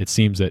 okay, it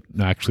seems that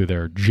actually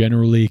they're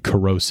generally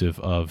corrosive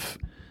of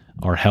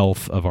our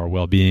health, of our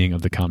well-being,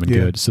 of the common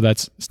good. So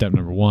that's step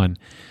number one.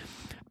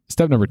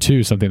 Step number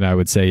two, something that I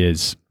would say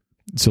is,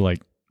 so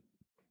like,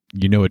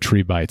 a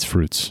tree by its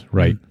fruits,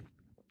 right?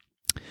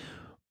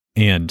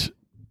 And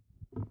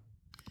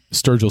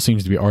Sturgill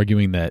seems to be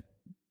arguing that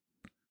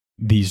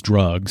these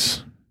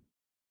drugs,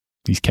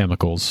 these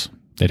chemicals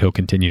that he'll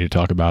continue to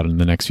talk about in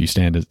the next few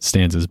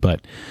stanzas,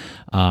 but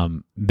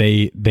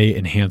they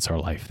enhance our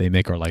life. They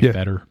make our life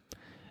better.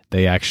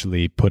 They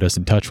actually put us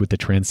in touch with the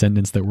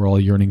transcendence that we're all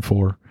yearning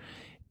for,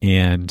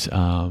 and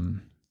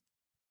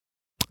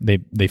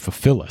they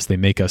fulfill us. They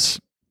make us.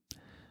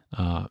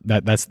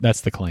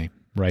 That's the claim,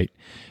 right?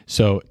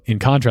 So in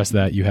contrast to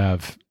that, you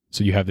have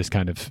So you have this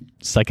kind of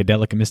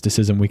psychedelic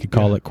mysticism, we could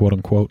call it, quote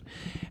unquote.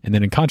 And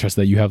then in contrast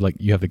to that, you have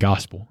the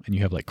gospel, and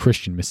you have like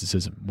Christian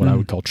mysticism, what I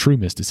would call true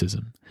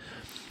mysticism.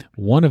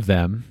 One of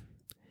them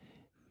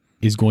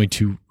is going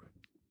to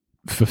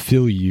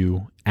fulfill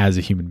you as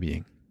a human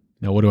being.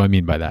 Now, what do I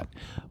mean by that?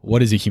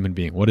 What is a human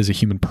being? What is a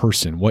human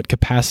person? What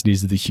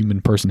capacities does the human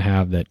person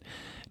have that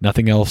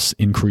nothing else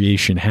in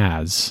creation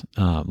has,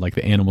 like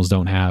the animals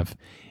don't have?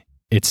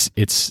 It's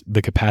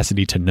the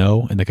capacity to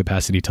know and the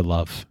capacity to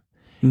love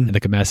and the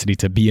capacity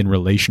to be in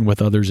relation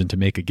with others and to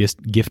make a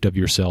gift of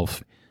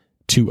yourself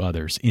to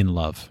others in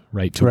love,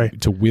 right?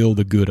 To will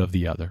the good of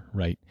the other,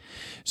 right?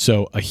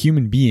 So a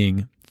human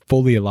being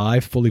fully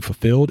alive, fully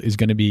fulfilled is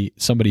going to be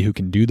somebody who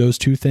can do those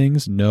two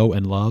things, know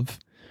and love,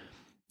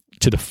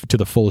 to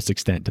the fullest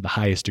extent, to the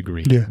highest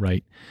degree,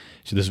 right?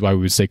 So this is why we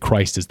would say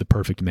Christ is the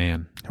perfect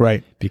man,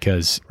 right?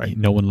 Because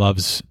no one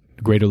loves,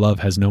 greater love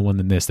has no one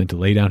than this, than to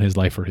lay down his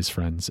life for his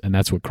friends, and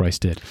that's what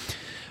Christ did.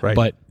 Right.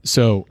 But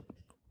so,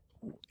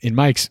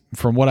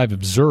 from what I've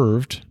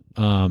observed,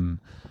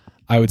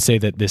 I would say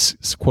that this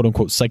quote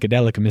unquote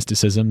psychedelic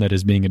mysticism that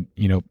is being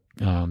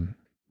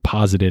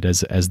posited as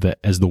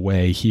the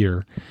way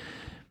here,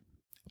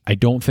 I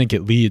don't think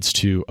it leads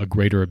to a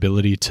greater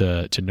ability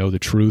to know the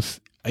truth.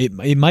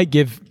 It might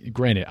give,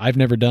 granted, I've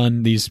never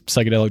done these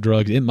psychedelic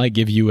drugs. It might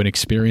give you an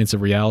experience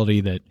of reality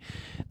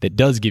that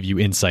does give you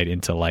insight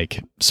into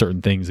like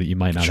certain things that you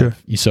might not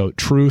have. So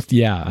truth,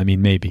 yeah, I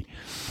mean, maybe.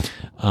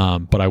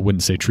 But I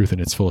wouldn't say truth in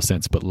its full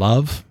sense. But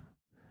love,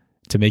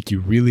 to make you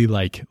really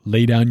like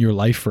lay down your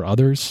life for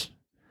others,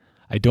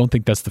 I don't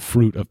think that's the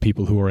fruit of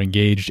people who are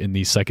engaged in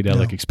these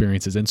psychedelic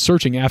experiences and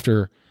seeking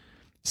after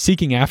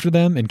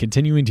them and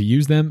continuing to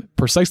use them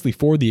precisely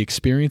for the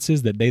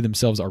experiences that they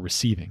themselves are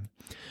receiving.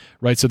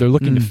 Right, so they're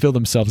looking to fill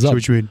themselves up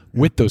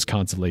with those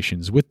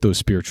consolations, with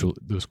those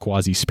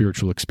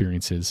quasi-spiritual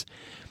experiences.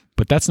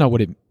 But that's not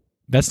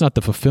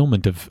the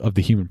fulfillment of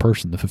the human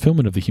person. The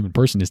fulfillment of the human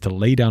person is to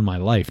lay down my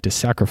life, to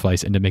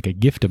sacrifice, and to make a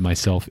gift of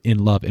myself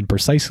in love. And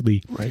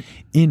precisely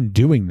in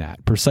doing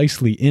that,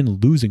 precisely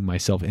in losing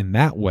myself in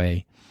that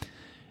way,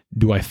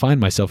 do I find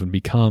myself and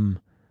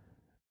become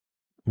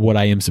what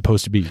I am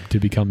supposed to be, to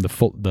become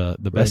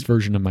the best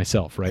version of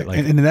myself, right? Like,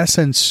 and in that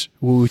sense,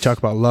 when we talk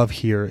about love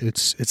here,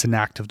 it's an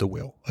act of the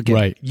will.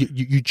 Again,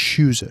 you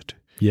choose it.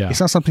 Yeah, it's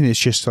not something that's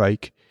just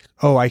like,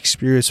 oh, I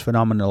experience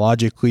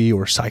phenomenologically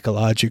or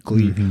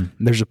psychologically.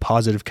 There's a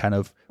positive kind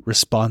of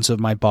response of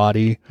my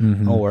body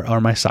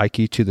or my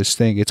psyche to this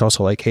thing. It's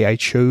also like, hey, I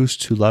chose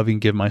to love and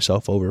give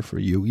myself over for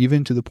you,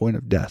 even to the point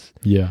of death.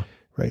 Yeah,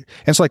 right.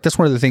 And so, like, that's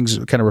one of the things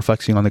kind of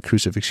reflecting on the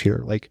crucifix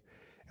here, like.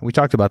 And we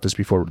talked about this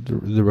before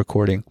the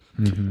recording.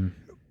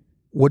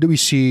 What do we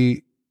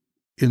see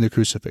in the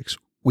crucifix?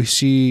 We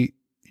see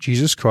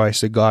Jesus Christ,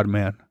 the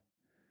God-man,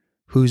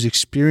 who's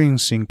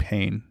experiencing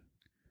pain,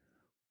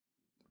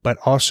 but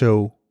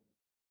also,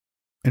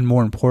 and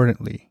more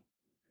importantly,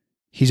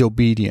 he's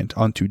obedient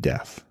unto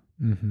death.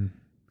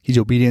 He's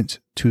obedient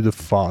to the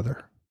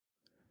Father.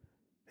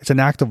 It's an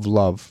act of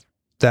love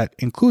that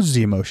includes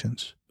the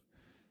emotions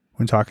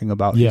when talking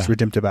about his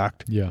redemptive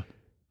act. Yeah.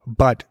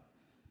 But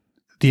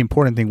the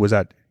important thing was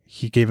that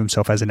he gave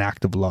himself as an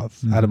act of love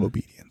out of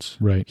obedience.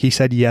 Right. He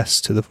said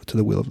yes to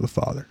the will of the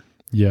Father.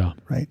 Yeah.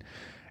 Right.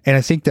 And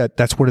I think that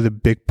that's one of the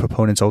big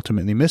proponents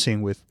ultimately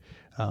missing with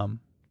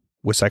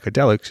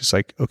psychedelics. It's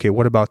like, okay,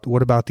 what about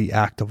the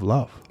act of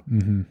love?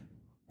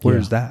 Where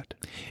is that?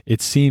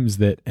 It seems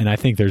that, and I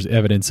think there's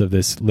evidence of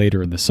this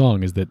later in the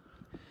song, is that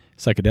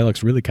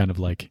psychedelics really kind of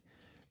like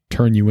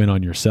turn you in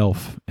on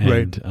yourself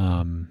and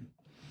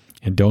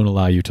don't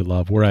allow you to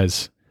love.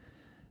 Whereas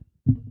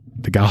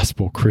the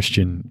gospel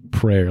Christian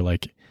prayer,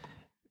 like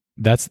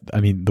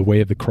the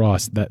way of the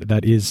cross,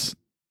 that is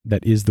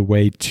the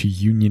way to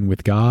union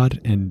with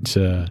God and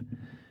to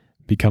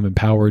become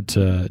empowered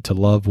to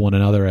love one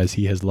another as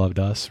he has loved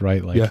us,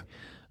 right? Like,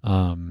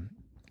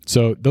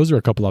 so those are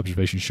a couple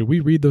observations. Should we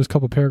read those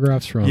couple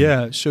paragraphs from?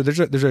 Yeah. So there's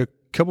a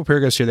couple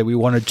paragraphs here that we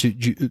wanted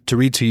to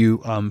read to you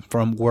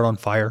from Word on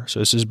Fire. So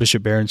this is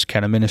Bishop Barron's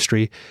kind of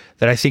ministry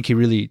that I think he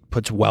really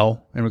puts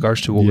well in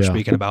regards to what we're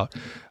speaking about.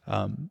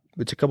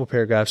 It's a couple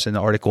paragraphs in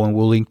the article, and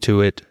we'll link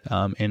to it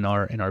in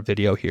our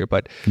video here.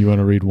 But you want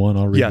to read one?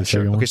 I'll read the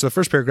second one. Okay, so the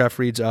first paragraph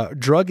reads,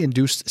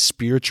 drug-induced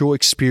spiritual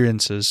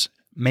experiences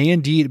may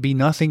indeed be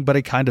nothing but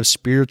a kind of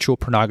spiritual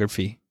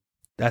pornography.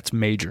 That's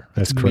major.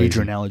 That's crazy.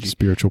 Major analogy.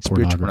 Spiritual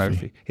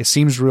pornography. It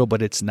seems real,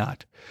 but it's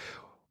not.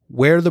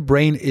 Where the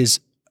brain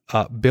is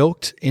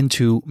built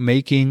into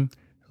making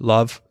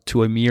love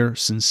to a mere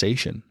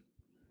sensation,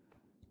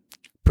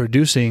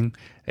 producing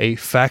a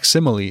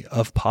facsimile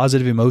of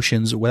positive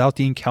emotions without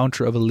the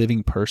encounter of a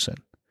living person.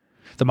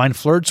 The mind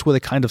flirts with a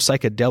kind of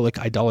psychedelic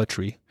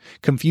idolatry,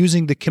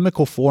 confusing the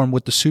chemical form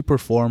with the super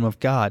form of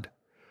God.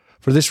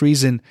 For this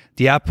reason,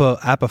 the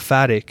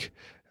apophatic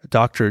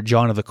Dr.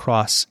 John of the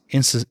Cross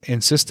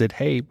insisted,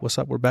 hey, what's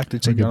up? We're back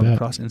to St. John of the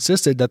Cross.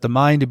 Insisted that the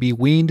mind be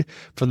weaned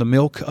from the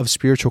milk of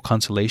spiritual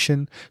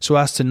consolation so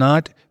as to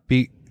not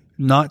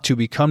to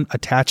become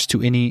attached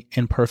to any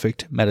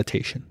imperfect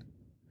meditation.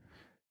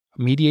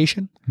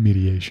 mediation.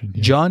 Mediation.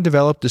 Yeah. John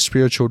developed the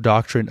spiritual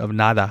doctrine of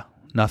nada,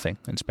 nothing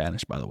in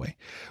Spanish, by the way,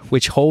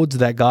 which holds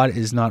that God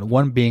is not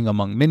one being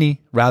among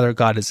many. Rather,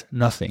 God is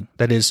nothing.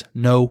 That is,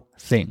 no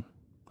thing.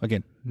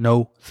 Again,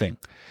 no thing.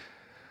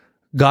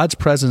 God's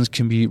presence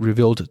can be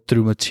revealed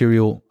through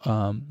material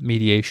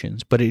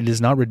mediations, but it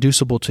is not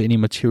reducible to any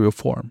material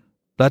form,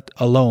 let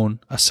alone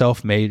a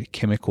self-made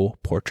chemical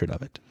portrait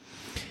of it.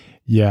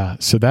 Yeah.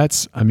 So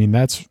that's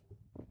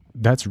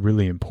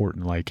really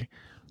important. Like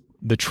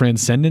the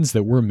transcendence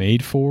that we're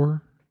made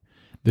for,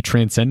 the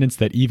transcendence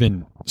that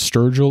even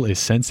Sturgill is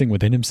sensing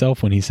within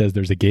himself when he says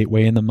there's a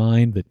gateway in the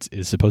mind that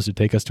is supposed to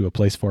take us to a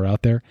place far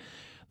out there.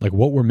 Like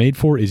what we're made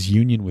for is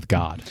union with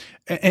God.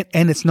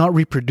 And it's not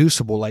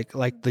reproducible.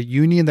 Like the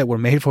union that we're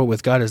made for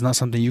with God is not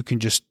something you can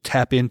just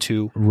tap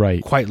into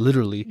quite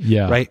literally.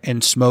 Yeah. Right.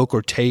 And smoke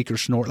or take or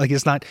snort. Like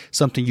it's not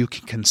something you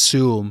can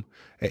consume.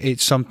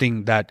 It's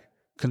something that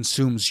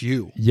consumes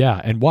you. Yeah.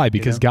 And why?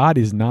 Because God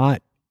is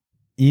not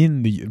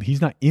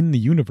he's not in the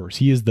universe.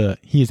 He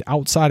is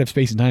outside of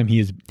space and time.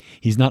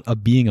 He's not a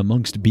being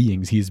amongst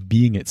beings. He is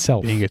being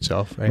itself. Being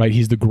itself, right? Right.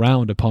 He's the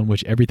ground upon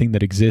which everything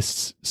that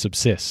exists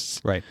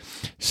subsists. Right.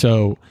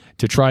 So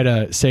to try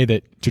to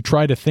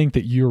think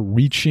that you're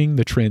reaching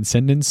the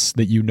transcendence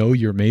that you know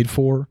you're made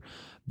for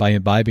by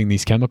imbibing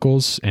these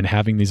chemicals and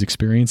having these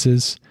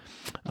experiences,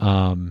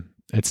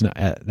 it's not,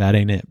 that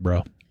ain't it,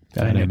 bro.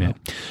 That ain't it.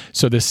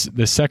 So the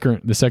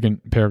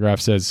second paragraph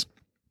says,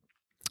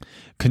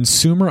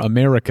 consumer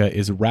America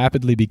is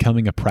rapidly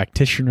becoming a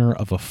practitioner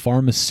of a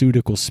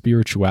pharmaceutical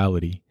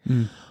spirituality,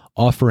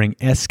 offering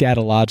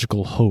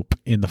eschatological hope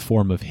in the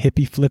form of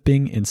hippie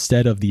flipping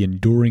instead of the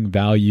enduring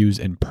values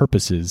and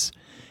purposes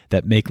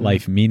that make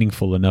life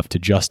meaningful enough to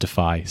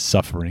justify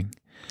suffering.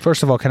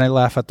 First of all, can I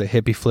laugh at the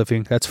hippie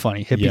flipping? That's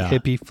funny.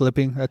 Hippie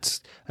flipping.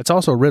 That's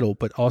also a riddle,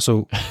 but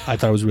also I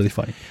thought it was really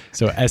funny.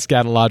 So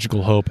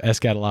eschatological hope,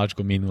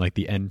 eschatological meaning like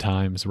the end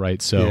times,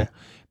 right? So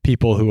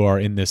people who are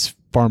in this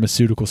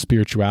pharmaceutical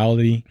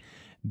spirituality,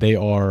 they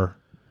are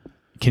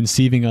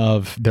conceiving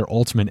of their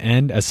ultimate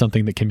end as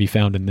something that can be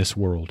found in this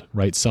world,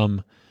 right?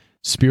 Some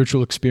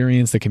spiritual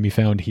experience that can be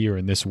found here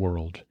in this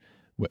world.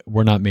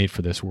 We're not made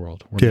for this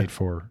world. We're made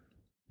for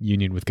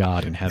union with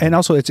God in heaven. And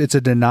also it's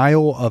a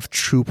denial of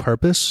true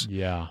purpose.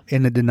 Yeah.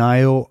 And a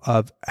denial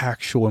of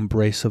actual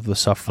embrace of the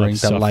suffering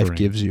that life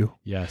gives you.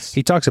 Yes.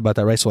 He talks about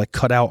that, right? So like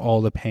cut out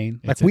all the pain.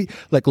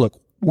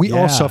 We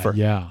all suffer.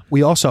 Yeah.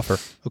 We all suffer.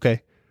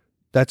 Okay.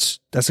 That's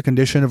a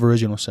condition of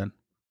original sin.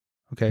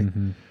 Okay.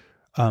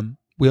 Mm-hmm.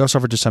 We all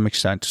suffer to some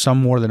extent, some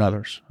more than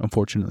others,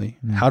 unfortunately.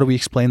 How do we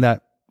explain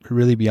that?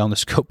 Really beyond the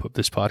scope of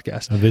this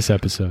podcast. Of this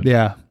episode.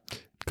 Yeah.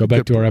 Go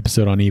back to our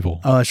episode on evil.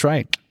 Oh, that's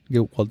right.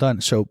 Well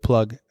done. So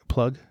plugged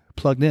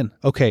in.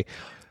 Okay.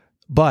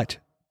 But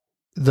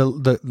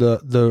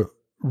the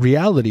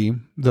reality,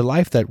 the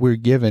life that we're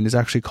given is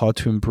actually called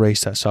to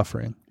embrace that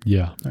suffering.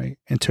 Yeah. Right.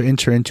 And to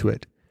enter into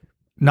it.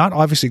 Not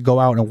obviously go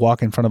out and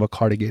walk in front of a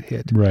car to get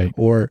hit. Right.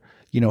 Or,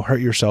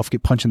 hurt yourself,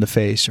 get punched in the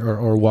face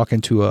or walk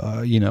into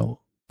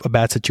a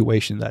bad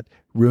situation that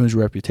ruins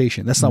your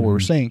reputation. That's not what we're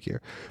saying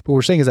here. But what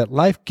we're saying is that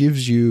life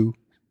gives you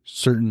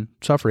certain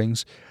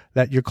sufferings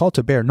that you're called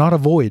to bear, not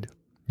avoid.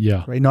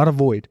 Yeah. Right. Not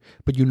avoid,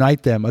 but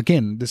unite them.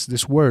 Again,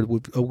 this word,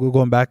 we're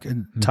going back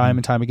in time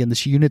and time again,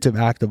 this unitive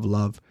act of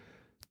love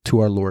to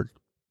our Lord.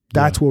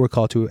 That's what we're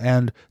called to.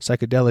 And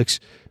psychedelics,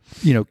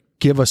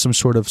 give us some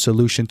sort of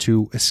solution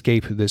to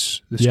escape this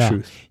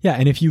truth. Yeah.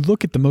 And if you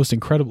look at the most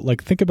incredible,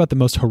 think about the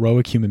most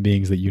heroic human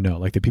beings that you know,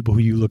 like the people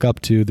who you look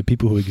up to, the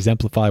people who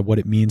exemplify what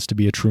it means to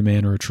be a true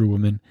man or a true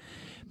woman,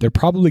 they're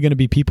probably going to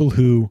be people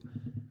who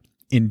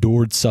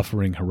endured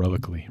suffering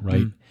heroically,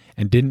 right?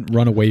 And didn't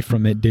run away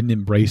from it, didn't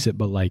embrace it,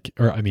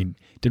 didn't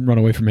run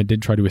away from it,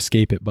 didn't try to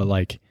escape it, but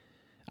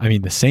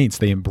the saints,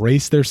 they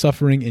embraced their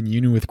suffering in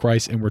union with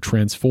Christ and were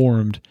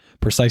transformed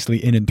precisely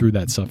in and through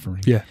that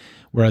suffering. Yeah.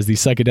 Whereas these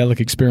psychedelic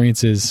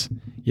experiences,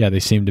 they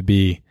seem to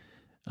be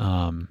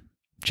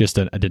just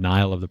a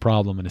denial of the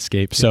problem and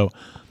escape. So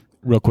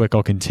real quick,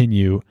 I'll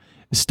continue.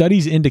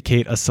 Studies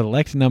indicate a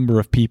select number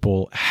of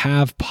people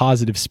have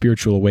positive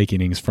spiritual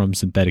awakenings from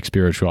synthetic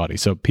spirituality.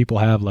 So people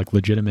have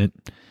legitimate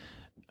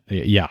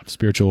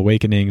spiritual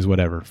awakenings,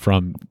 whatever,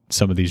 from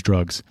some of these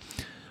drugs.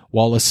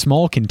 While a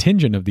small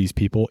contingent of these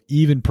people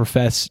even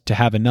profess to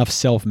have enough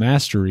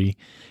self-mastery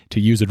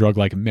to use a drug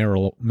like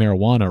marijuana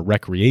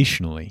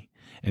recreationally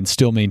and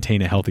still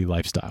maintain a healthy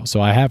lifestyle. So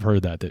I have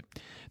heard that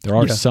there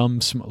are some,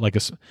 so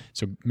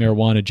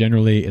marijuana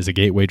generally is a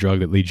gateway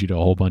drug that leads you to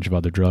a whole bunch of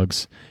other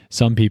drugs.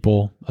 Some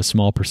people, a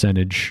small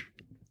percentage,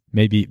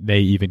 maybe they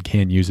even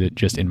can use it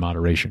just in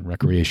moderation,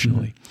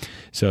 recreationally.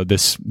 So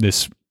this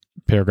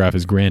paragraph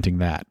is granting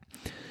that.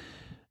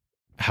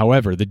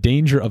 However, the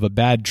danger of a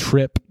bad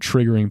trip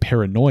triggering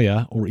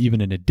paranoia or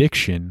even an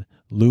addiction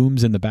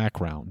looms in the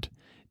background,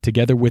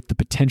 together with the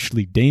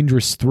potentially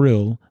dangerous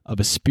thrill of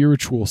a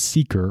spiritual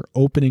seeker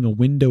opening a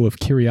window of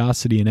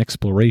curiosity and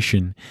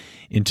exploration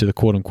into the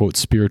quote-unquote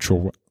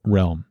spiritual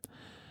realm.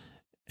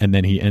 And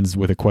then he ends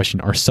with a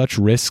question, are such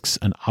risks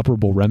an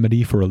operable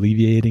remedy for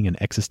alleviating an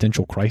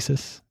existential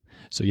crisis?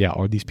 So yeah,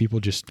 are these people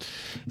just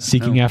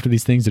seeking after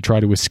these things to try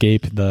to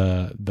escape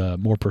the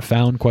more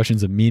profound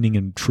questions of meaning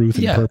and truth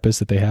and purpose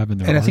that they have in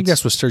their hearts? I think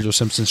that's what Sturgill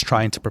Simpson's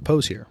trying to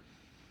propose here,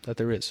 that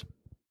there is.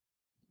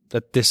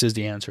 That this is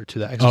the answer to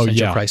that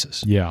existential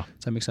crisis. Yeah.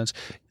 Does that make sense?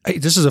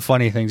 This is a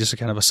funny thing, just a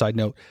kind of a side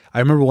note. I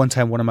remember one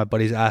time one of my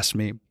buddies asked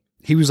me,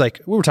 he was like,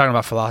 we were talking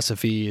about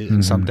philosophy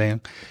and something,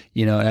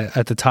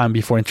 at the time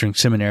before entering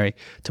seminary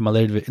to my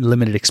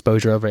limited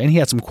exposure over it. And he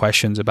had some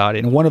questions about it.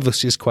 And one of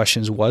his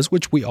questions was,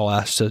 which we all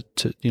asked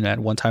to at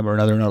one time or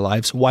another in our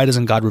lives, why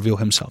doesn't God reveal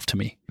himself to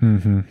me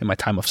in my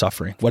time of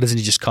suffering? Why doesn't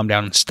he just come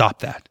down and stop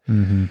that?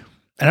 And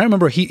I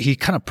remember he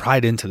kind of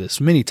pried into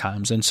this many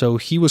times. And so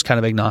he was kind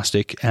of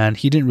agnostic and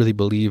he didn't really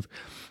believe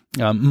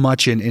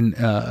much in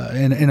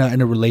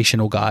a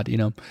relational God,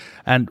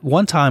 And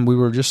one time we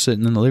were just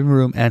sitting in the living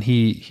room, and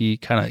he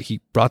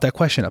brought that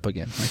question up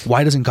again, like,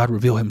 why doesn't God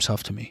reveal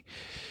himself to me?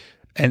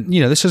 And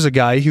this is a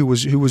guy who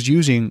was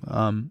using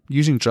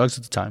drugs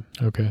at the time.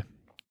 Okay.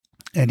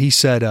 And he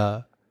said,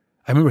 I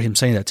remember him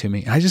saying that to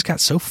me, and I just got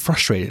so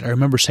frustrated. I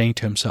remember saying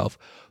to himself,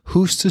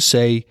 who's to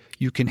say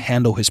you can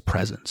handle his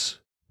presence?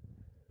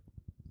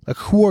 Like,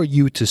 who are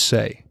you to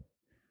say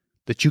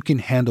that you can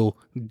handle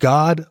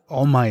God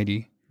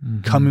Almighty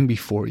coming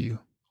before you?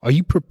 Are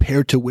you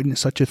prepared to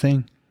witness such a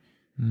thing?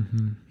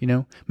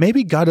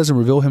 Maybe God doesn't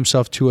reveal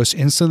himself to us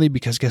instantly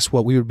because guess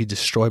what? We would be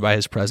destroyed by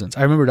his presence.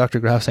 I remember Dr.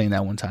 Graf saying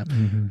that one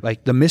time.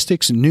 Like the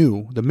mystics of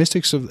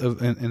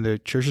in the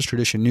church's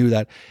tradition knew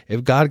that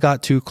if God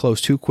got too close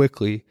too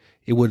quickly,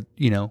 it would,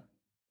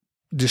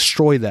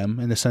 destroy them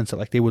in the sense that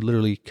like they would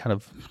literally kind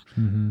of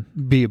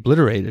be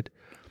obliterated.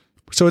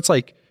 So it's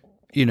like,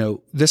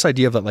 this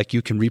idea of that, like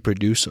you can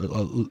reproduce a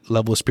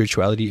level of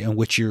spirituality in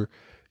which you're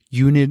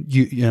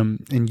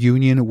in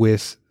union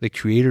with the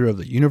creator of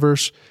the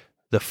universe,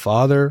 the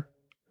father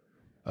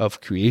of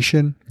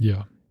creation,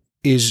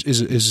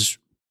 is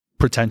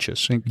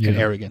pretentious and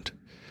arrogant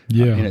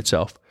in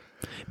itself.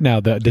 Now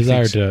the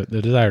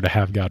desire to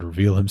have God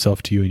reveal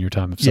himself to you in your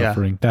time of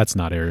suffering, that's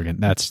not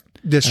arrogant.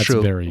 That's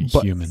true. Very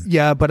human.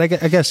 Yeah, but I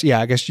guess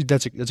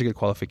that's a good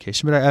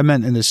qualification. But I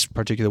meant in this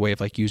particular way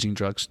of like using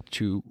drugs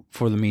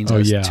for the means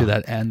to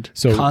that end,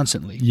 so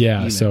constantly.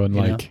 Yeah.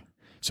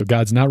 So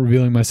God's not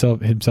revealing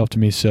himself to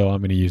me, so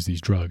I'm going to use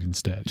these drugs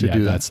instead.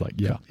 That's like,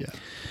 yeah.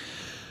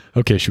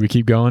 Okay, should we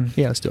keep going?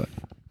 Yeah, let's do it.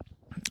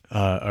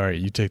 All right,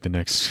 you take the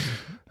next.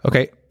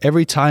 Okay,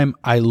 every time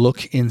I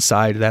look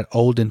inside that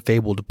old and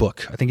fabled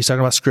book, I think he's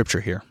talking about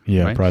scripture here.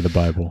 Yeah, right? probably the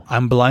Bible.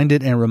 I'm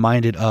blinded and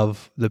reminded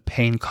of the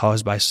pain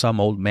caused by some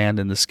old man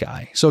in the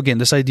sky. So again,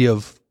 this idea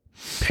of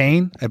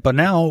pain, but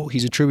now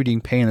he's attributing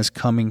pain as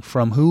coming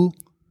from who?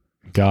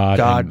 God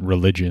and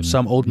religion.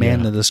 Some old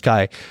man in the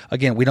sky.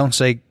 Again, we don't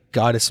say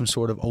God is some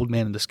sort of old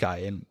man in the sky.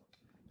 And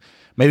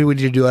maybe we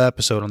need to do an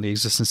episode on the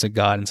existence of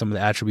God and some of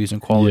the attributes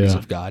and qualities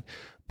of God.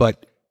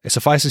 But it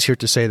suffices here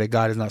to say that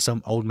God is not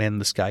some old man in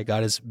the sky.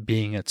 God is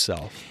being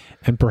itself.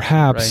 And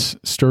perhaps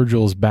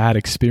Sturgill's bad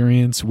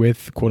experience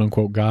with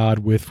quote-unquote God,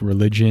 with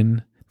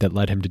religion, that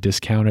led him to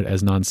discount it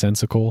as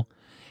nonsensical,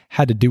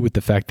 had to do with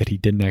the fact that he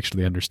didn't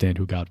actually understand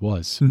who God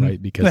was,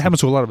 right? Because that happens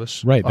to a lot of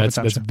us. Right.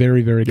 That's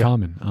very, very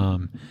common.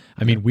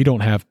 I mean, we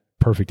don't have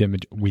perfect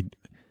image.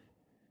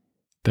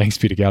 Thanks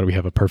be to God, we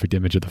have a perfect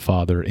image of the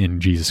Father in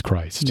Jesus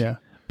Christ. Yeah.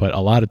 But a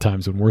lot of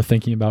times when we're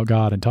thinking about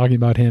God and talking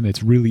about him,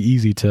 it's really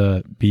easy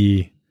to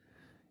be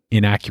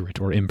inaccurate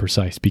or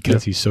imprecise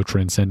because he's so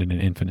transcendent and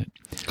infinite.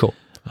 Cool.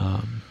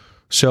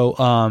 So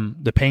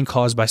the pain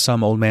caused by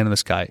some old man in the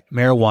sky,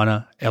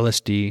 marijuana,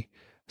 LSD,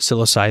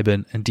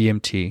 psilocybin, and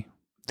DMT,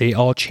 they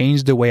all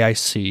changed the way I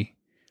see,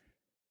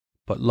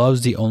 but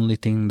love's the only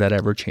thing that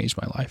ever changed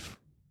my life.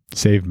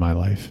 Saved my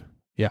life.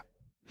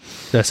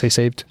 Did I say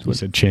saved? You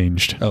said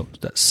changed. Oh,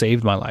 that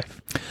saved my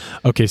life.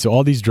 Okay, so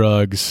all these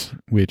drugs,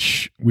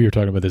 which we were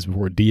talking about this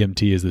before,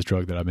 DMT is this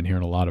drug that I've been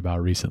hearing a lot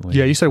about recently.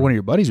 Yeah, you said one of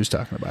your buddies was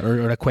talking about it,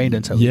 or an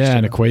acquaintance.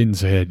 An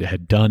acquaintance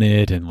had done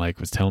it and like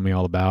was telling me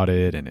all about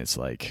it, and it's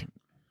like,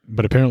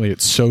 but apparently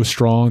it's so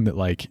strong that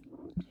like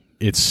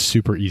it's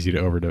super easy to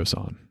overdose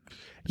on.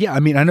 Yeah,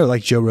 I mean, I know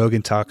like Joe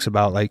Rogan talks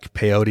about like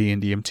peyote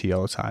and DMT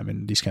all the time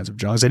and these kinds of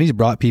drugs. And he's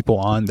brought people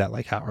on that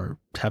like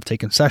have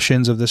taken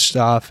sessions of this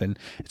stuff, and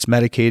it's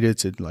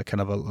medicated. It's like kind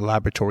of a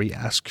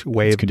laboratory-esque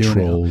way of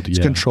doing it. It's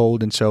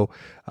controlled. And so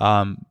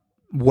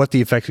what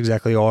the effects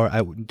exactly are,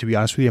 to be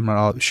honest with you, I'm not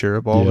all sure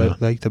of all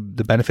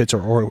the benefits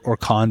or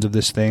cons of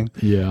this thing.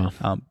 Yeah.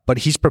 But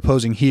he's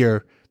proposing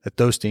here that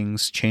those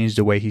things change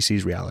the way he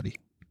sees reality.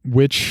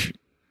 Which,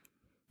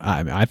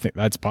 I mean, I think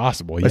that's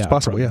possible. That's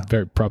possible,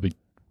 Very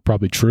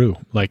probably true.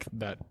 Like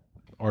that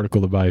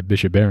article by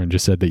Bishop Barron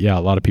just said that, a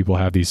lot of people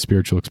have these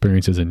spiritual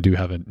experiences and do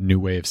have a new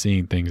way of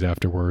seeing things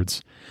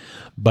afterwards.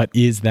 But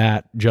is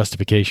that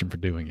justification for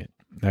doing it?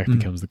 That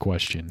becomes the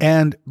question.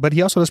 But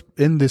he also does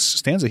in this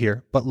stanza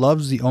here, but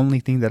love's the only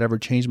thing that ever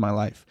changed my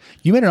life.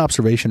 You made an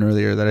observation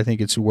earlier that I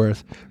think it's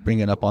worth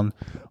bringing up on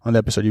the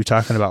episode. You're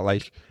talking about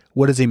like,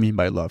 what does he mean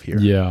by love here?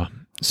 Yeah.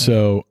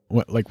 So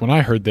like when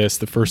I heard this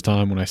the first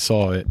time when I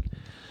saw it,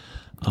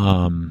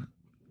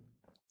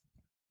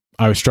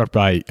 I was struck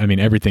by, I mean,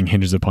 everything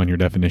hinges upon your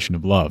definition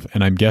of love.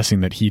 And I'm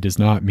guessing that he does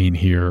not mean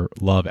here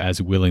love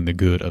as willing the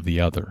good of the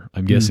other.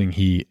 I'm guessing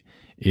he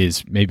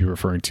is maybe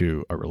referring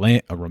to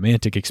a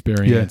romantic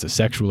experience, a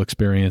sexual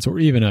experience, or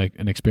even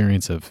an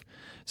experience of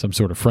some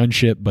sort of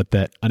friendship, but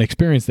that an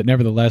experience that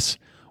nevertheless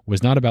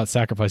was not about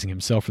sacrificing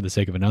himself for the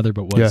sake of another,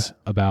 but was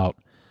about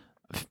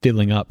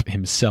filling up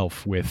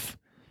himself with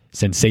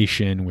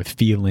sensation, with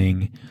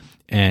feeling.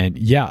 And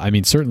yeah, I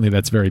mean, certainly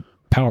that's very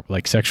powerful.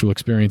 Like sexual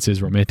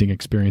experiences, romantic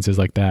experiences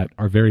like that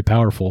are very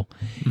powerful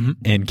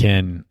and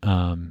can,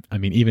 I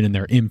mean, even in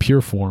their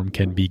impure form,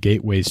 can be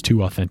gateways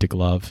to authentic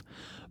love.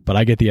 But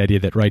I get the idea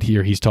that right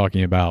here he's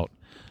talking about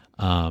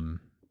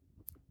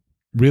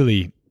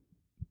really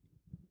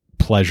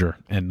pleasure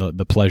and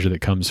the pleasure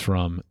that comes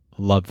from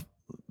love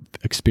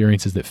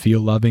experiences that feel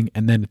loving.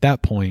 And then at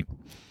that point,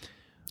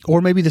 or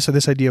maybe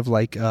this idea of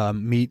like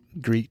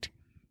meet, greet,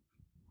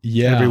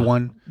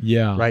 everyone,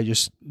 right?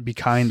 Just be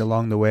kind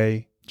along the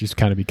way. Just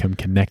kind of become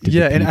connected.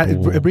 Yeah, to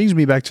and it brings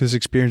me back to this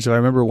experience. I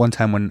remember one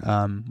time when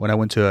I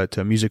went to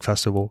a music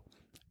festival,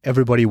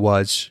 everybody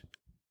was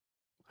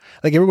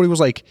like,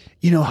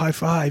 you know, high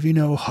five, you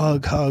know,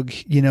 hug,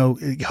 you know,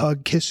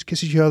 hug,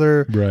 kiss each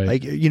other, right?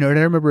 Like, you know, and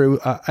I remember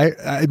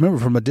I remember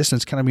from a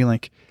distance kind of being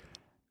like,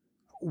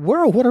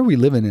 what are we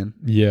living in?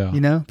 Yeah.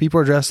 You know,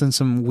 people are dressed in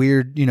some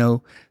weird, you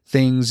know,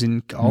 things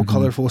and all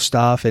colorful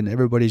stuff. And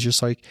everybody's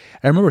just like,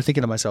 I remember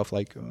thinking to myself,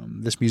 like,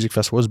 this music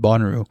festival was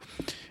Bonnaroo.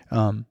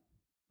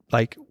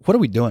 Like, what are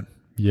we doing?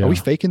 Yeah. Are we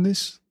faking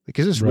this? Like,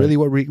 is this really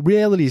what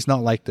reality is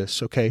not like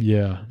this? Okay.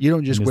 Yeah. You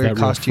don't just wear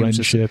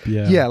costumes.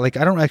 Yeah. Like,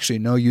 I don't actually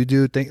know you,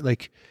 dude.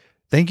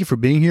 Thank you for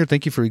being here.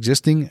 Thank you for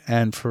existing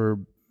and for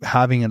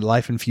having a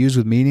life infused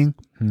with meaning.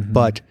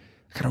 But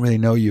I don't really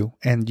know you.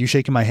 And you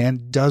shaking my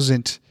hand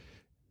doesn't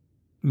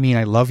mean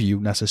I love you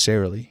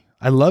necessarily.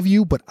 I love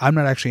you, but I'm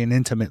not actually an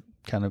intimate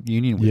kind of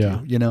union with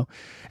you, you know?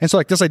 And so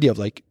like this idea of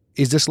like,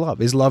 is this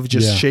love? Is love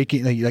just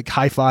shaking, like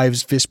high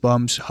fives, fist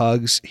bumps,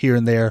 hugs here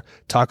and there,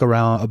 talk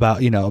around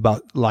about, you know,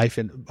 about life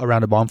and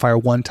around a bonfire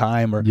one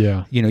time, or,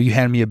 you know, you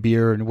hand me a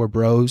beer and we're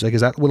bros. Like,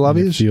 is that what love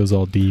is? It feels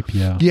all deep.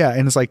 Yeah. Yeah.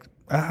 And it's like,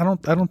 I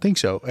don't think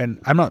so. And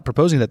I'm not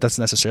proposing that that's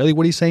necessarily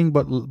what he's saying,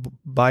 but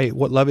by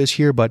what love is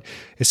here, but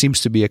it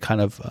seems to be a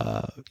kind of,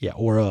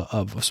 aura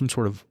of some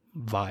sort of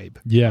vibe.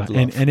 Yeah.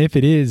 And if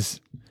it is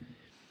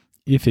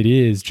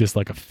just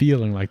like a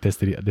feeling like this,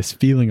 this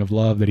feeling of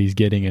love that he's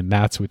getting, and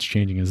that's what's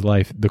changing his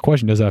life, the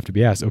question does have to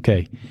be asked,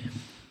 okay,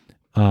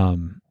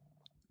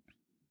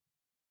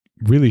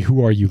 really,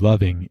 who are you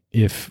loving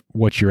if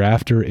what you're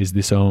after is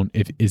this own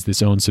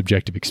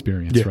subjective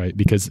experience, right?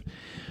 Because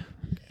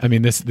I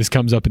mean, this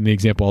comes up in the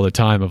example all the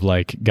time of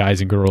like guys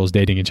and girls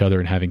dating each other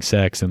and having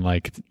sex and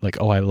like,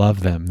 oh, I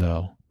love them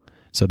though.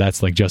 So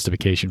that's like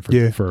justification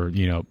for,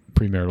 you know,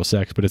 premarital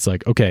sex. But it's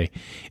like, okay,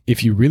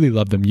 if you really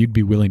love them, you'd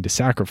be willing to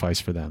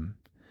sacrifice for them,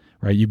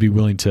 right? You'd be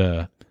willing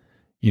to,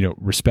 you know,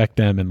 respect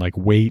them and like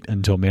wait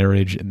until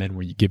marriage and then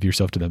where you give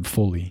yourself to them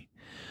fully.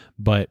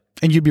 And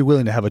you'd be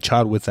willing to have a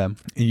child with them.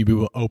 And you'd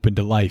be open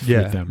to life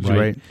with them,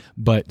 right?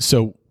 But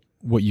so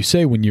what you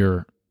say when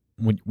you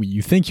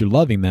think you're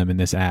loving them in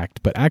this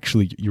act, but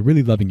actually you're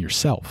really loving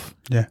yourself,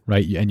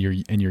 right? And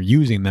you're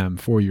using them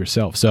for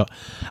yourself. So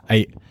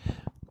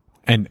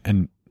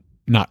and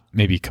not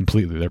maybe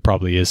completely, there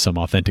probably is some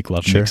authentic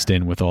love mixed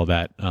in with all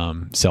that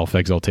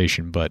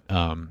self-exaltation, but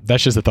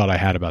that's just the thought I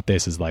had about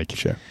this is like,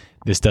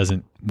 this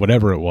doesn't,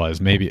 whatever it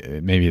was, maybe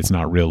it's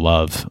not real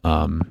love.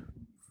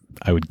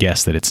 I would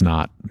guess that it's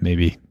not,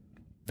 maybe,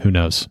 who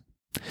knows?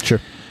 Sure.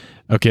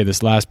 Okay,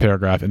 this last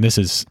paragraph, and this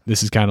is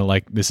kind of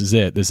like, this is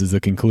it. This is the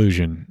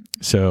conclusion.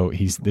 So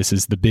this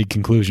is the big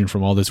conclusion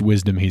from all this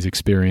wisdom he's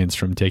experienced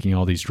from taking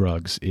all these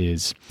drugs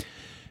is,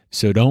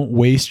 so don't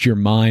waste your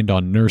mind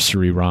on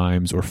nursery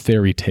rhymes or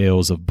fairy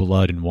tales of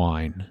blood and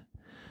wine.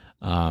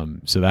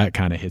 So that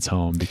kind of hits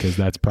home because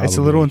that's probably... It's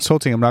a little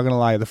insulting. I'm not going to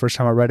lie. The first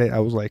time I read it, I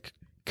was like,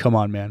 come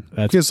on, man.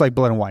 That's just like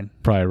blood and wine.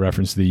 Probably a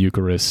reference to the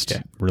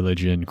Eucharist,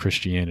 religion,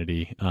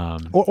 Christianity.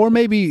 Or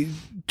maybe,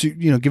 to,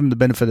 you know, give him the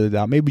benefit of the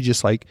doubt, maybe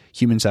just like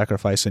human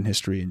sacrifice in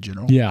history in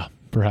general. Yeah,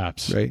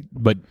 perhaps. Right.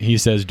 But he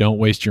says, don't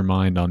waste your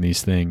mind on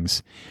these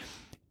things.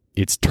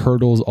 It's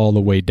turtles all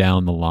the way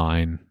down the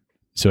line.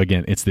 So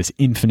again, it's this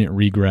infinite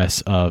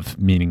regress of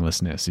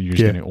meaninglessness. You're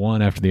just getting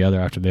one after the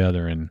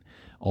other, and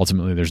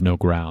ultimately there's no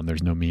ground,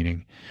 there's no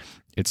meaning.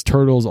 It's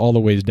turtles all the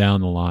ways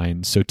down the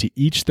line. So to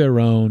each their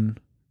own,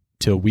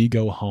 till we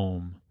go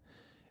home.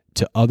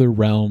 To other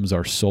realms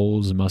our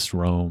souls must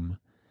roam,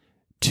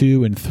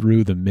 to and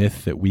through the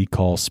myth that we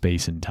call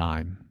space and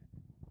time.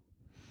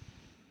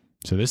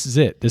 So this is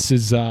it. This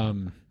is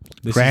the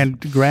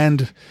grand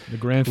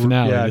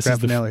finale. Yeah, this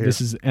grand finale here. This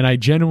is, and I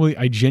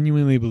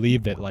genuinely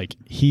believe that like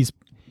he's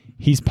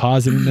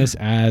positing this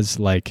as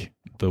like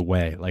the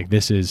way. Like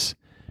this is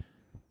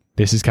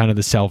kind of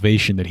the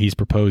salvation that he's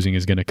proposing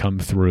is going to come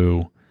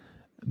through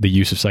the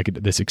use of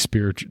this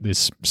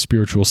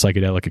spiritual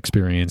psychedelic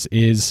experience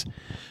is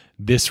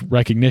this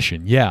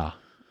recognition. Yeah,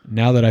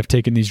 now that I've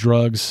taken these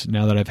drugs,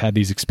 now that I've had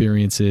these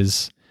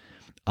experiences,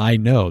 I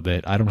know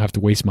that I don't have to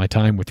waste my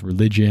time with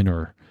religion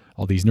or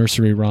all these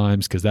nursery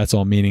rhymes because that's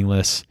all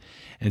meaningless.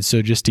 And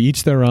so just to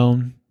each their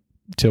own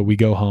till we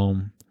go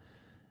home.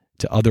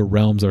 To other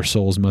realms our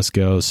souls must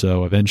go.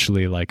 So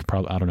eventually, like,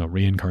 probably, I don't know,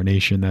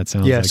 reincarnation, that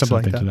sounds like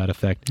something to that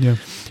effect. Yeah.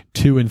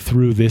 To and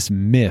through this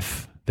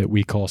myth that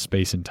we call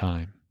space and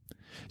time.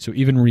 So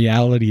even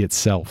reality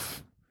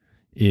itself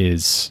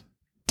is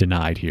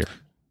denied here.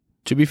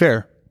 To be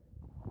fair,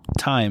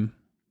 time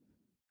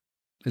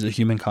is a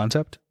human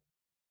concept,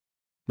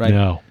 right?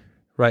 No.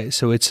 Right.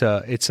 So it's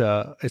a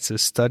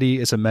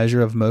study, it's a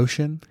measure of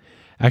motion.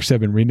 Actually,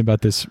 I've been reading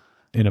about this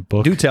in a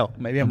book. Do tell.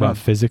 Maybe I'm about wrong.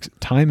 Physics.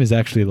 Time is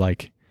actually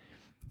like,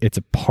 it's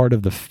a part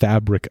of the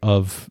fabric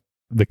of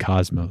the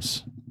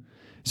cosmos.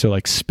 So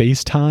like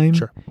space-time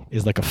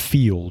is like a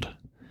field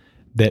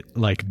that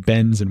like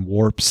bends and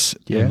warps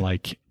and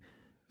like,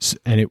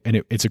 and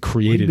it's a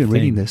created thing. Have you been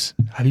reading thing. this?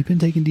 Have you been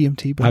taking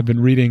DMT, bro? I've been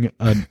reading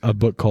a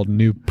book called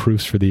New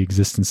Proofs for the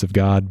Existence of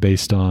God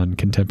based on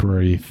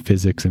contemporary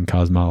physics and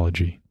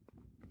cosmology.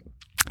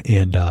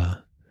 And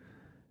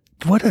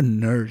what a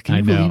nerd. Can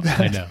you believe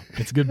that? I know.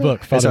 It's a good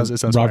book. Father it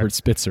sounds Robert fire.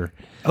 Spitzer.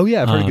 Oh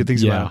yeah, I've heard good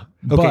things about him.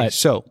 Okay, but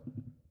so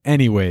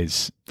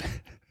anyways,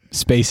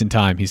 space and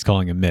time, he's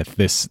calling a myth.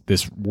 This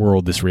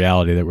world, this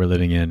reality that we're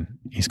living in,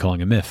 he's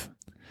calling a myth.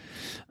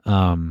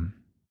 And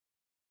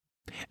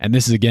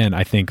this is, again,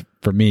 I think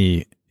for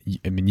me,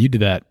 I mean, you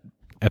did that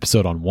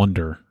episode on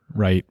wonder,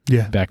 right?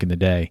 Yeah. Back in the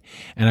day.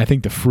 And I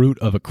think the fruit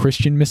of a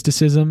Christian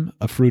mysticism,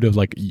 a fruit of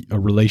like a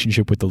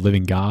relationship with the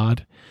living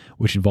God,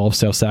 which involves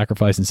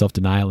self-sacrifice and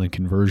self-denial and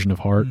conversion of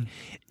heart,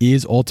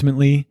 is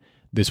ultimately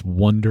this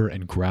wonder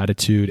and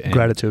gratitude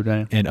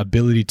and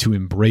ability to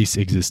embrace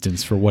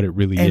existence for what it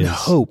really is. And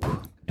hope.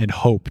 And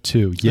hope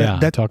too. Yeah.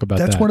 Talk about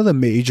that. That's one of the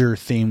major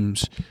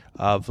themes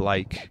of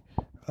like,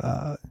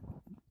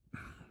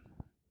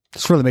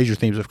 it's one of the major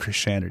themes of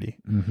Christianity,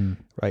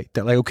 right?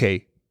 That like,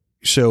 okay,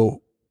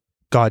 so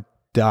God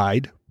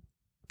died,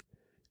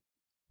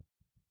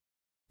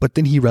 but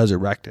then he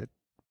resurrected,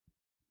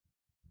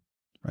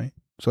 right?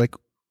 So like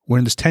we're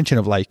in this tension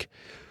of like,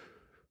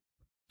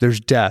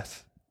 there's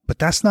death, but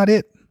that's not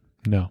it.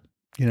 No.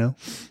 You know,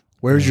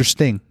 where's your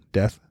sting,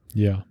 death?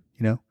 Yeah.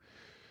 You know,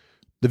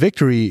 the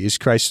victory is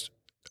Christ.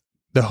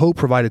 The hope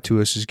provided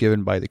to us is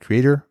given by the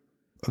creator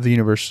of the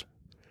universe,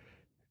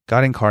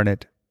 God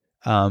incarnate.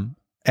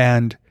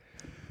 And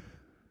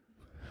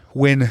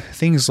when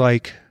things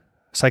like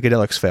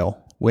psychedelics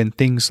fail, when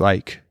things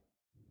like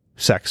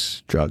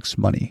sex, drugs,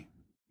 money,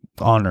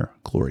 honor,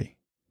 glory,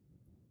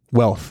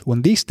 wealth,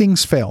 when these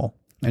things fail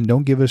and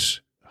don't give us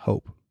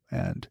hope,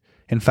 and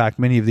in fact,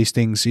 many of these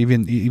things,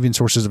 even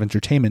sources of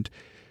entertainment,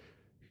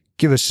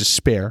 give us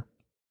despair,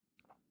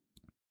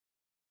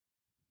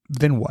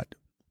 then what?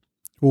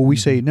 Well, we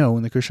say no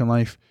in the Christian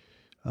life.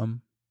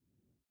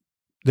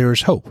 There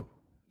is hope.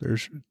 There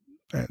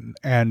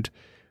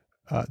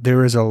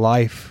is a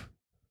life,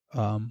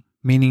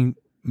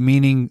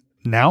 meaning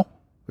now.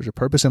 There's a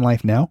purpose in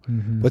life now,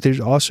 but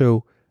there's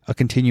also a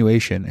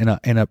continuation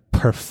and a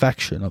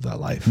perfection of that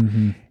life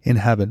in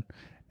heaven.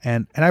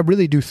 And I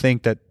really do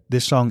think that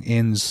this song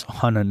ends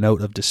on a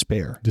note of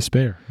despair.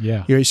 Despair,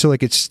 yeah. So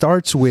like it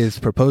starts with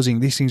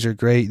proposing these things are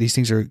great, these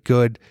things are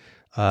good.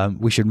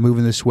 We should move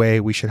in this way.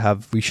 We should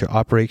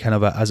operate kind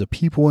of as a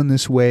people in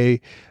this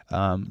way.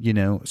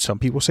 Some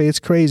people say it's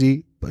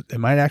crazy, but it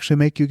might actually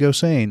make you go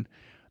sane.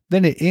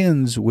 Then it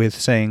ends with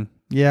saying,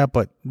 yeah,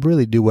 but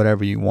really do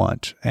whatever you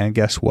want. And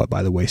guess what?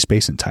 By the way,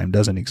 space and time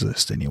doesn't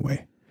exist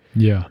anyway.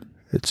 Yeah.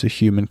 It's a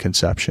human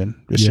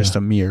conception. It's just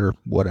a mere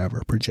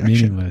whatever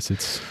projection.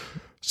 Meaningless.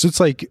 So it's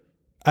like,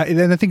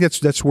 and I think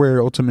that's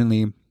where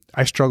ultimately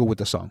I struggle with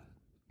the song,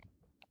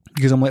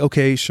 because I'm like,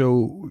 okay,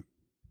 so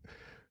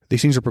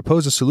these things are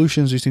proposed as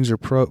solutions. These things are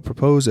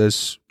proposed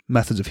as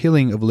methods of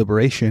healing, of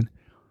liberation,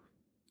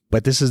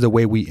 but this is the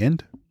way we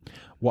end.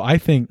 Well, I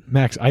think,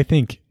 Max,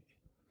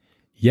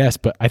 yes,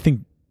 but I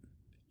think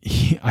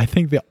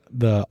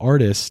the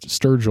artist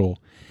Sturgill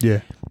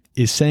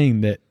is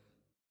saying that,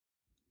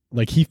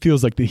 like, he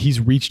feels like that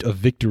he's reached a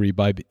victory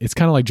by, it's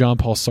kind of like John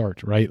Paul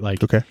Sartre, right? Like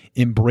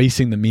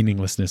embracing the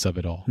meaninglessness of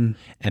it all.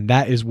 And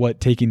that is what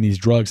taking these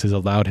drugs has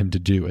allowed him to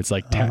do. It's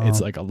like,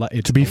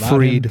 it's to be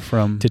freed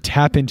from, to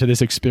tap into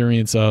this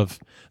experience of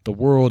the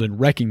world and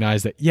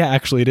recognize that, yeah,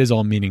 actually it is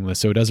all meaningless.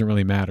 So it doesn't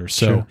really matter.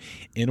 So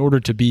in order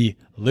to be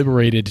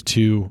liberated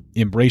to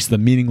embrace the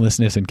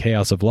meaninglessness and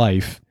chaos of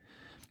life,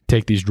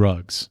 take these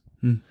drugs.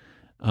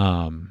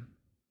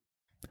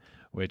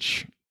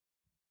 Which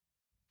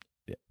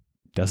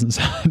doesn't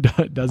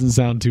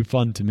sound too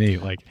fun to me.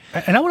 Like,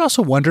 and I would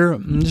also wonder,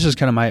 this is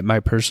kind of my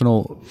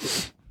personal,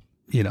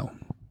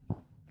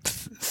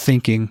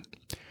 thinking.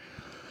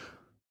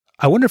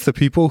 I wonder if the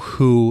people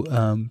who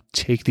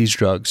take these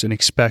drugs and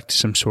expect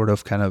some sort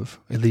of kind of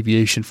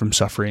alleviation from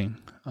suffering,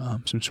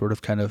 some sort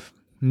of kind of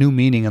new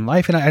meaning in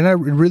life, and I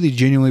really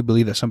genuinely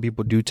believe that some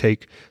people do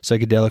take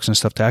psychedelics and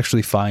stuff to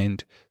actually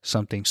find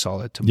something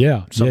solid,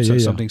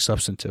 something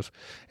substantive.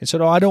 And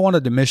so I don't want to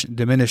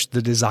diminish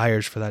the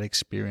desires for that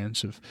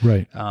experience of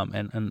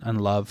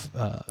and love.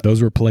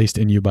 Those were placed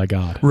in you by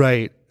God,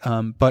 right?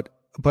 But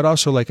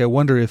also, like, I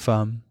wonder if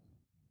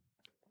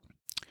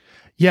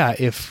yeah,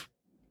 if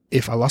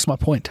I lost my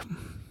point,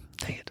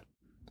 dang it.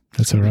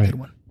 That's all right. Good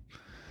one.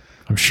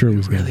 I'm sure it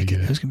was Really going to be good.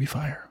 good. It was going to be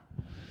fire.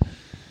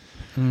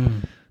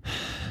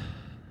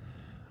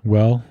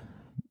 Well,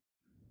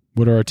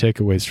 what are our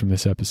takeaways from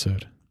this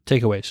episode?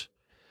 Takeaways.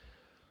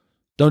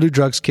 Don't do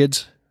drugs,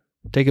 kids.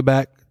 Take it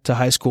back to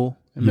high school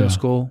and middle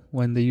school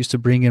when they used to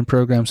bring in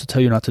programs to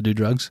tell you not to do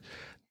drugs.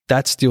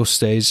 That still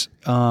stays.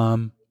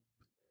 Sergio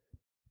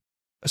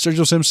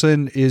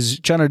Simpson is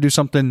trying to do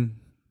something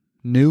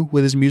new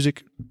with his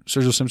music.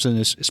 Sergio Simpson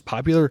is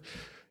popular.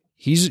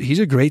 He's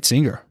a great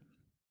singer.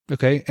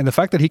 Okay. And the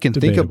fact that he can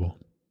Debatable.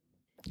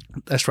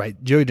 that's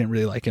right. Joey didn't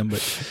really like him,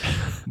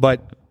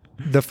 but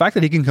the fact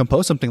that he can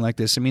compose something like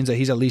this, it means that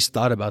he's at least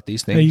thought about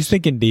these things. He's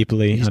thinking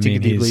deeply. He's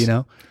thinking deeply, you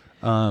know?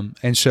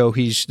 And so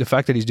the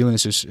fact that he's doing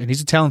this and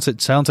he's a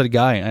talented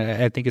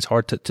guy. I think it's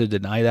hard to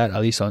deny that,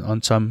 at least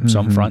on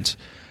some fronts.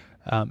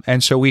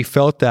 And so we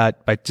felt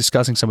that by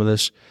discussing some of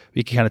this,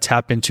 we can kind of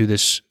tap into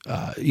this,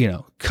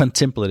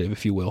 contemplative,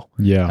 if you will,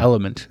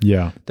 element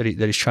that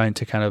he's trying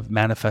to kind of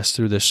manifest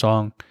through this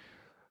song.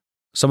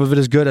 Some of it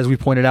is good, as we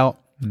pointed out.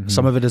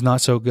 Some of it is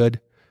not so good.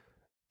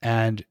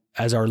 And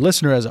as our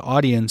listener, as an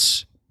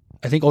audience,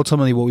 I think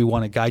ultimately what we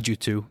want to guide you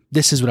to,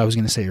 this is what I was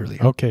going to say earlier.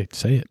 Okay,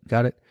 say it.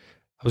 Got it?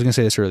 I was going to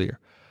say this earlier.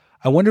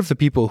 I wonder if the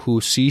people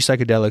who see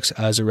psychedelics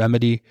as a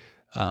remedy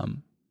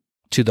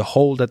to the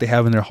hole that they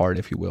have in their heart,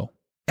 if you will,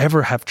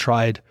 ever have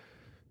tried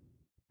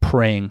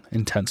praying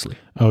intensely.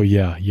 Oh,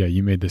 yeah. Yeah,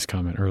 you made this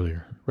comment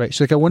earlier. Right.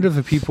 So I wonder if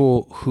the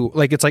people who,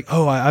 it's like,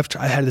 oh, I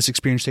had this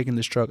experience taking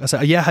this drug. I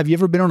said, yeah, have you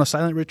ever been on a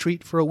silent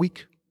retreat for a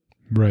week?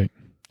 Right.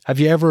 Have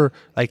you ever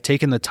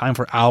taken the time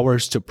for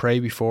hours to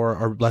pray before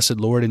our blessed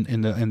Lord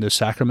in the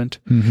sacrament?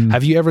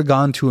 Have you ever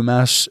gone to a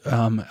mass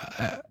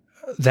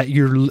that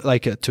you're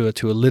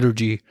to a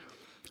liturgy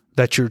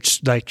that you're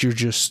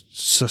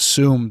just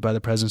assumed by the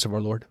presence of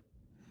our Lord?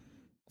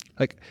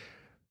 Like,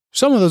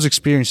 some of those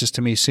experiences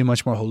to me seem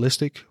much more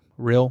holistic,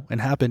 real, and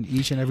happen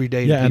each and every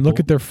day. Yeah, and look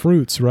at their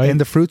fruits, right? And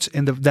the fruits,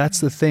 that's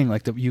the thing.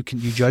 You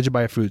judge it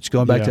by fruits.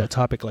 Going back to that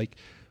topic,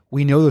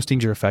 we know those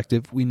things are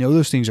effective. We know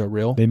those things are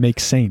real. They make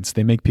saints.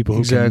 They make people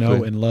who can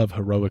know and love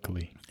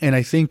heroically. And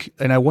I think,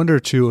 and I wonder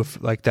too, if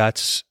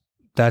that's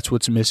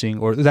what's missing,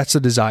 or that's the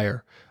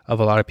desire of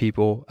a lot of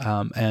people.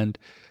 And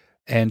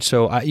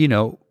so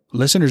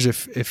listeners,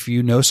 if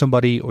you know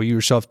somebody or you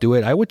yourself do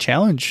it, I would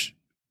challenge,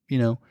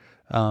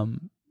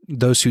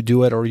 those who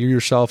do it or you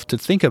yourself to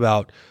think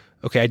about,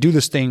 okay, I do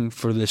this thing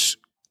for this,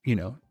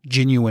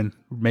 genuine,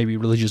 maybe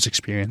religious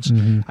experience.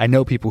 I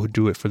know people who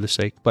do it for the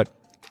sake, but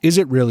is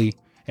it really?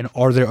 And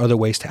are there other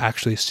ways to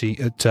actually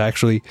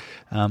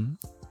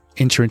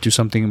enter into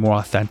something more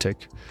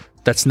authentic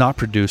that's not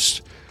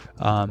produced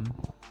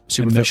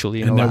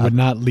superficially? And that would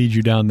not lead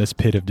you down this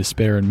pit of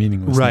despair and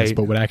meaninglessness,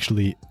 but would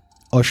actually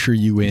usher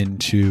you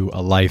into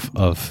a life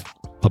of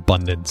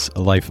abundance,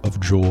 a life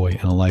of joy,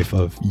 and a life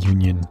of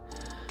union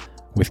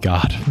with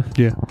God.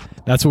 Yeah.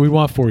 That's what we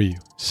want for you.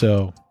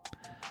 So,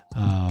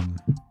 I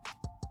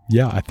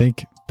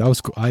think that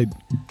was cool.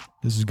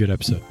 This is a good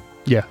episode.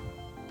 Yeah.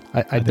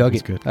 I dug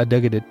it. Good. I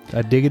digged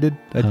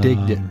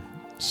it.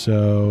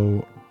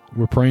 So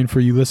we're praying for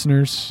you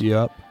listeners.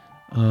 Yep.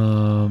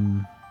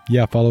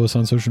 Follow us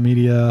on social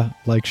media,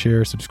 like,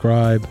 share,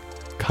 subscribe,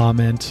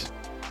 comment,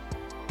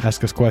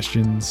 ask us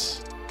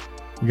questions.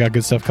 We got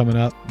good stuff coming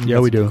up.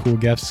 We do. Cool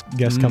guests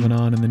coming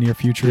on in the near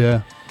future.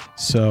 Yeah.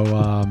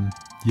 So,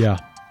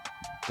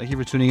 Thank you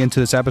for tuning into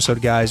this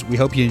episode, guys. We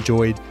hope you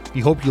enjoyed.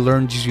 We hope you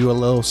learned you a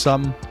little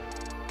something.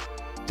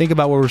 Think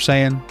about what we're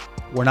saying.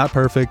 We're not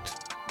perfect.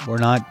 We're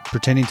not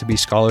pretending to be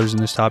scholars in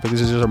this topic. This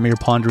is just our mere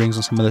ponderings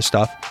on some of this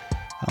stuff.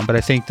 But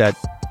I think that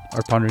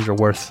our ponderings are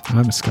worth.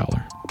 I'm a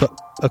scholar. But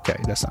okay,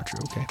 that's not true.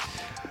 Okay.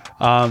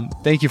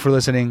 Thank you for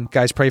listening.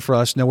 Guys, pray for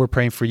us. Know we're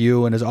praying for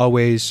you. And as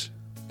always,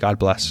 God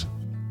bless.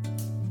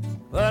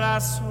 But I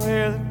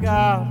swear that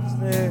God is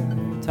there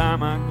every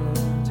time I go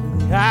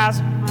to the eyes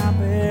of my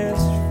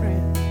best friend.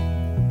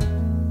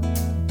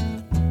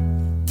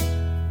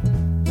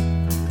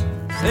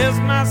 Says,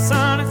 my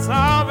son, it's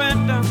all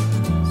been done.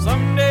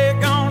 Someday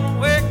gonna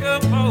wake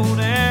up old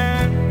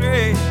and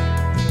gray.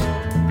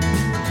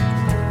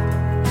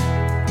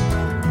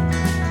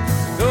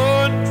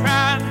 Go and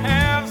try and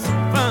have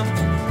some fun,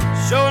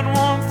 showing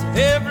warmth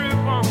to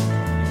everyone.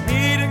 You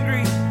meet and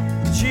greet,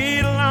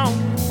 cheat along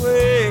the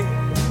way.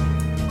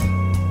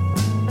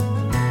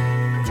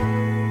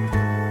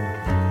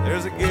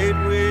 There's a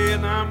gateway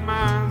in our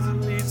minds that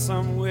leads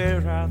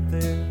somewhere out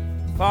there,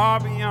 far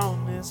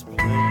beyond this place.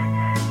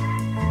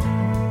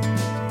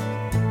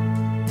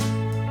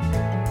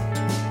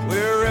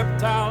 We're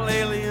reptile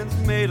aliens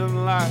made of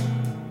light,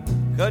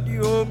 cut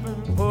you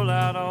open, pull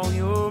out all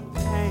your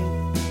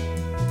pain.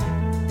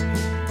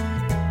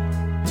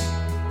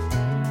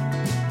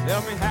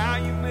 Tell me how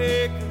you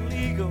make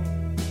illegal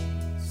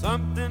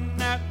something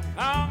that we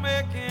all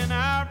make in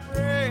our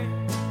brain.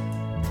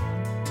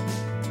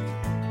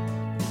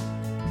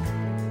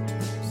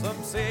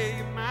 Some say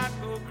you might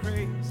go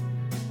crazy,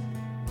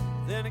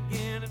 then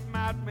again it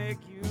might make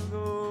you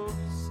go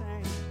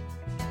insane.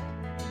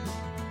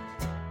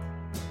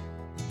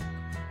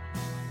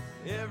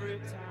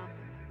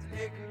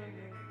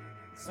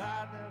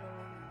 inside that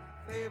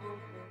old fabled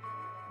book,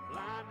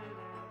 blinded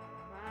and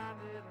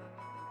reminded of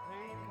the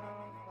pain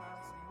caused by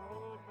some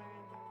old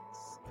man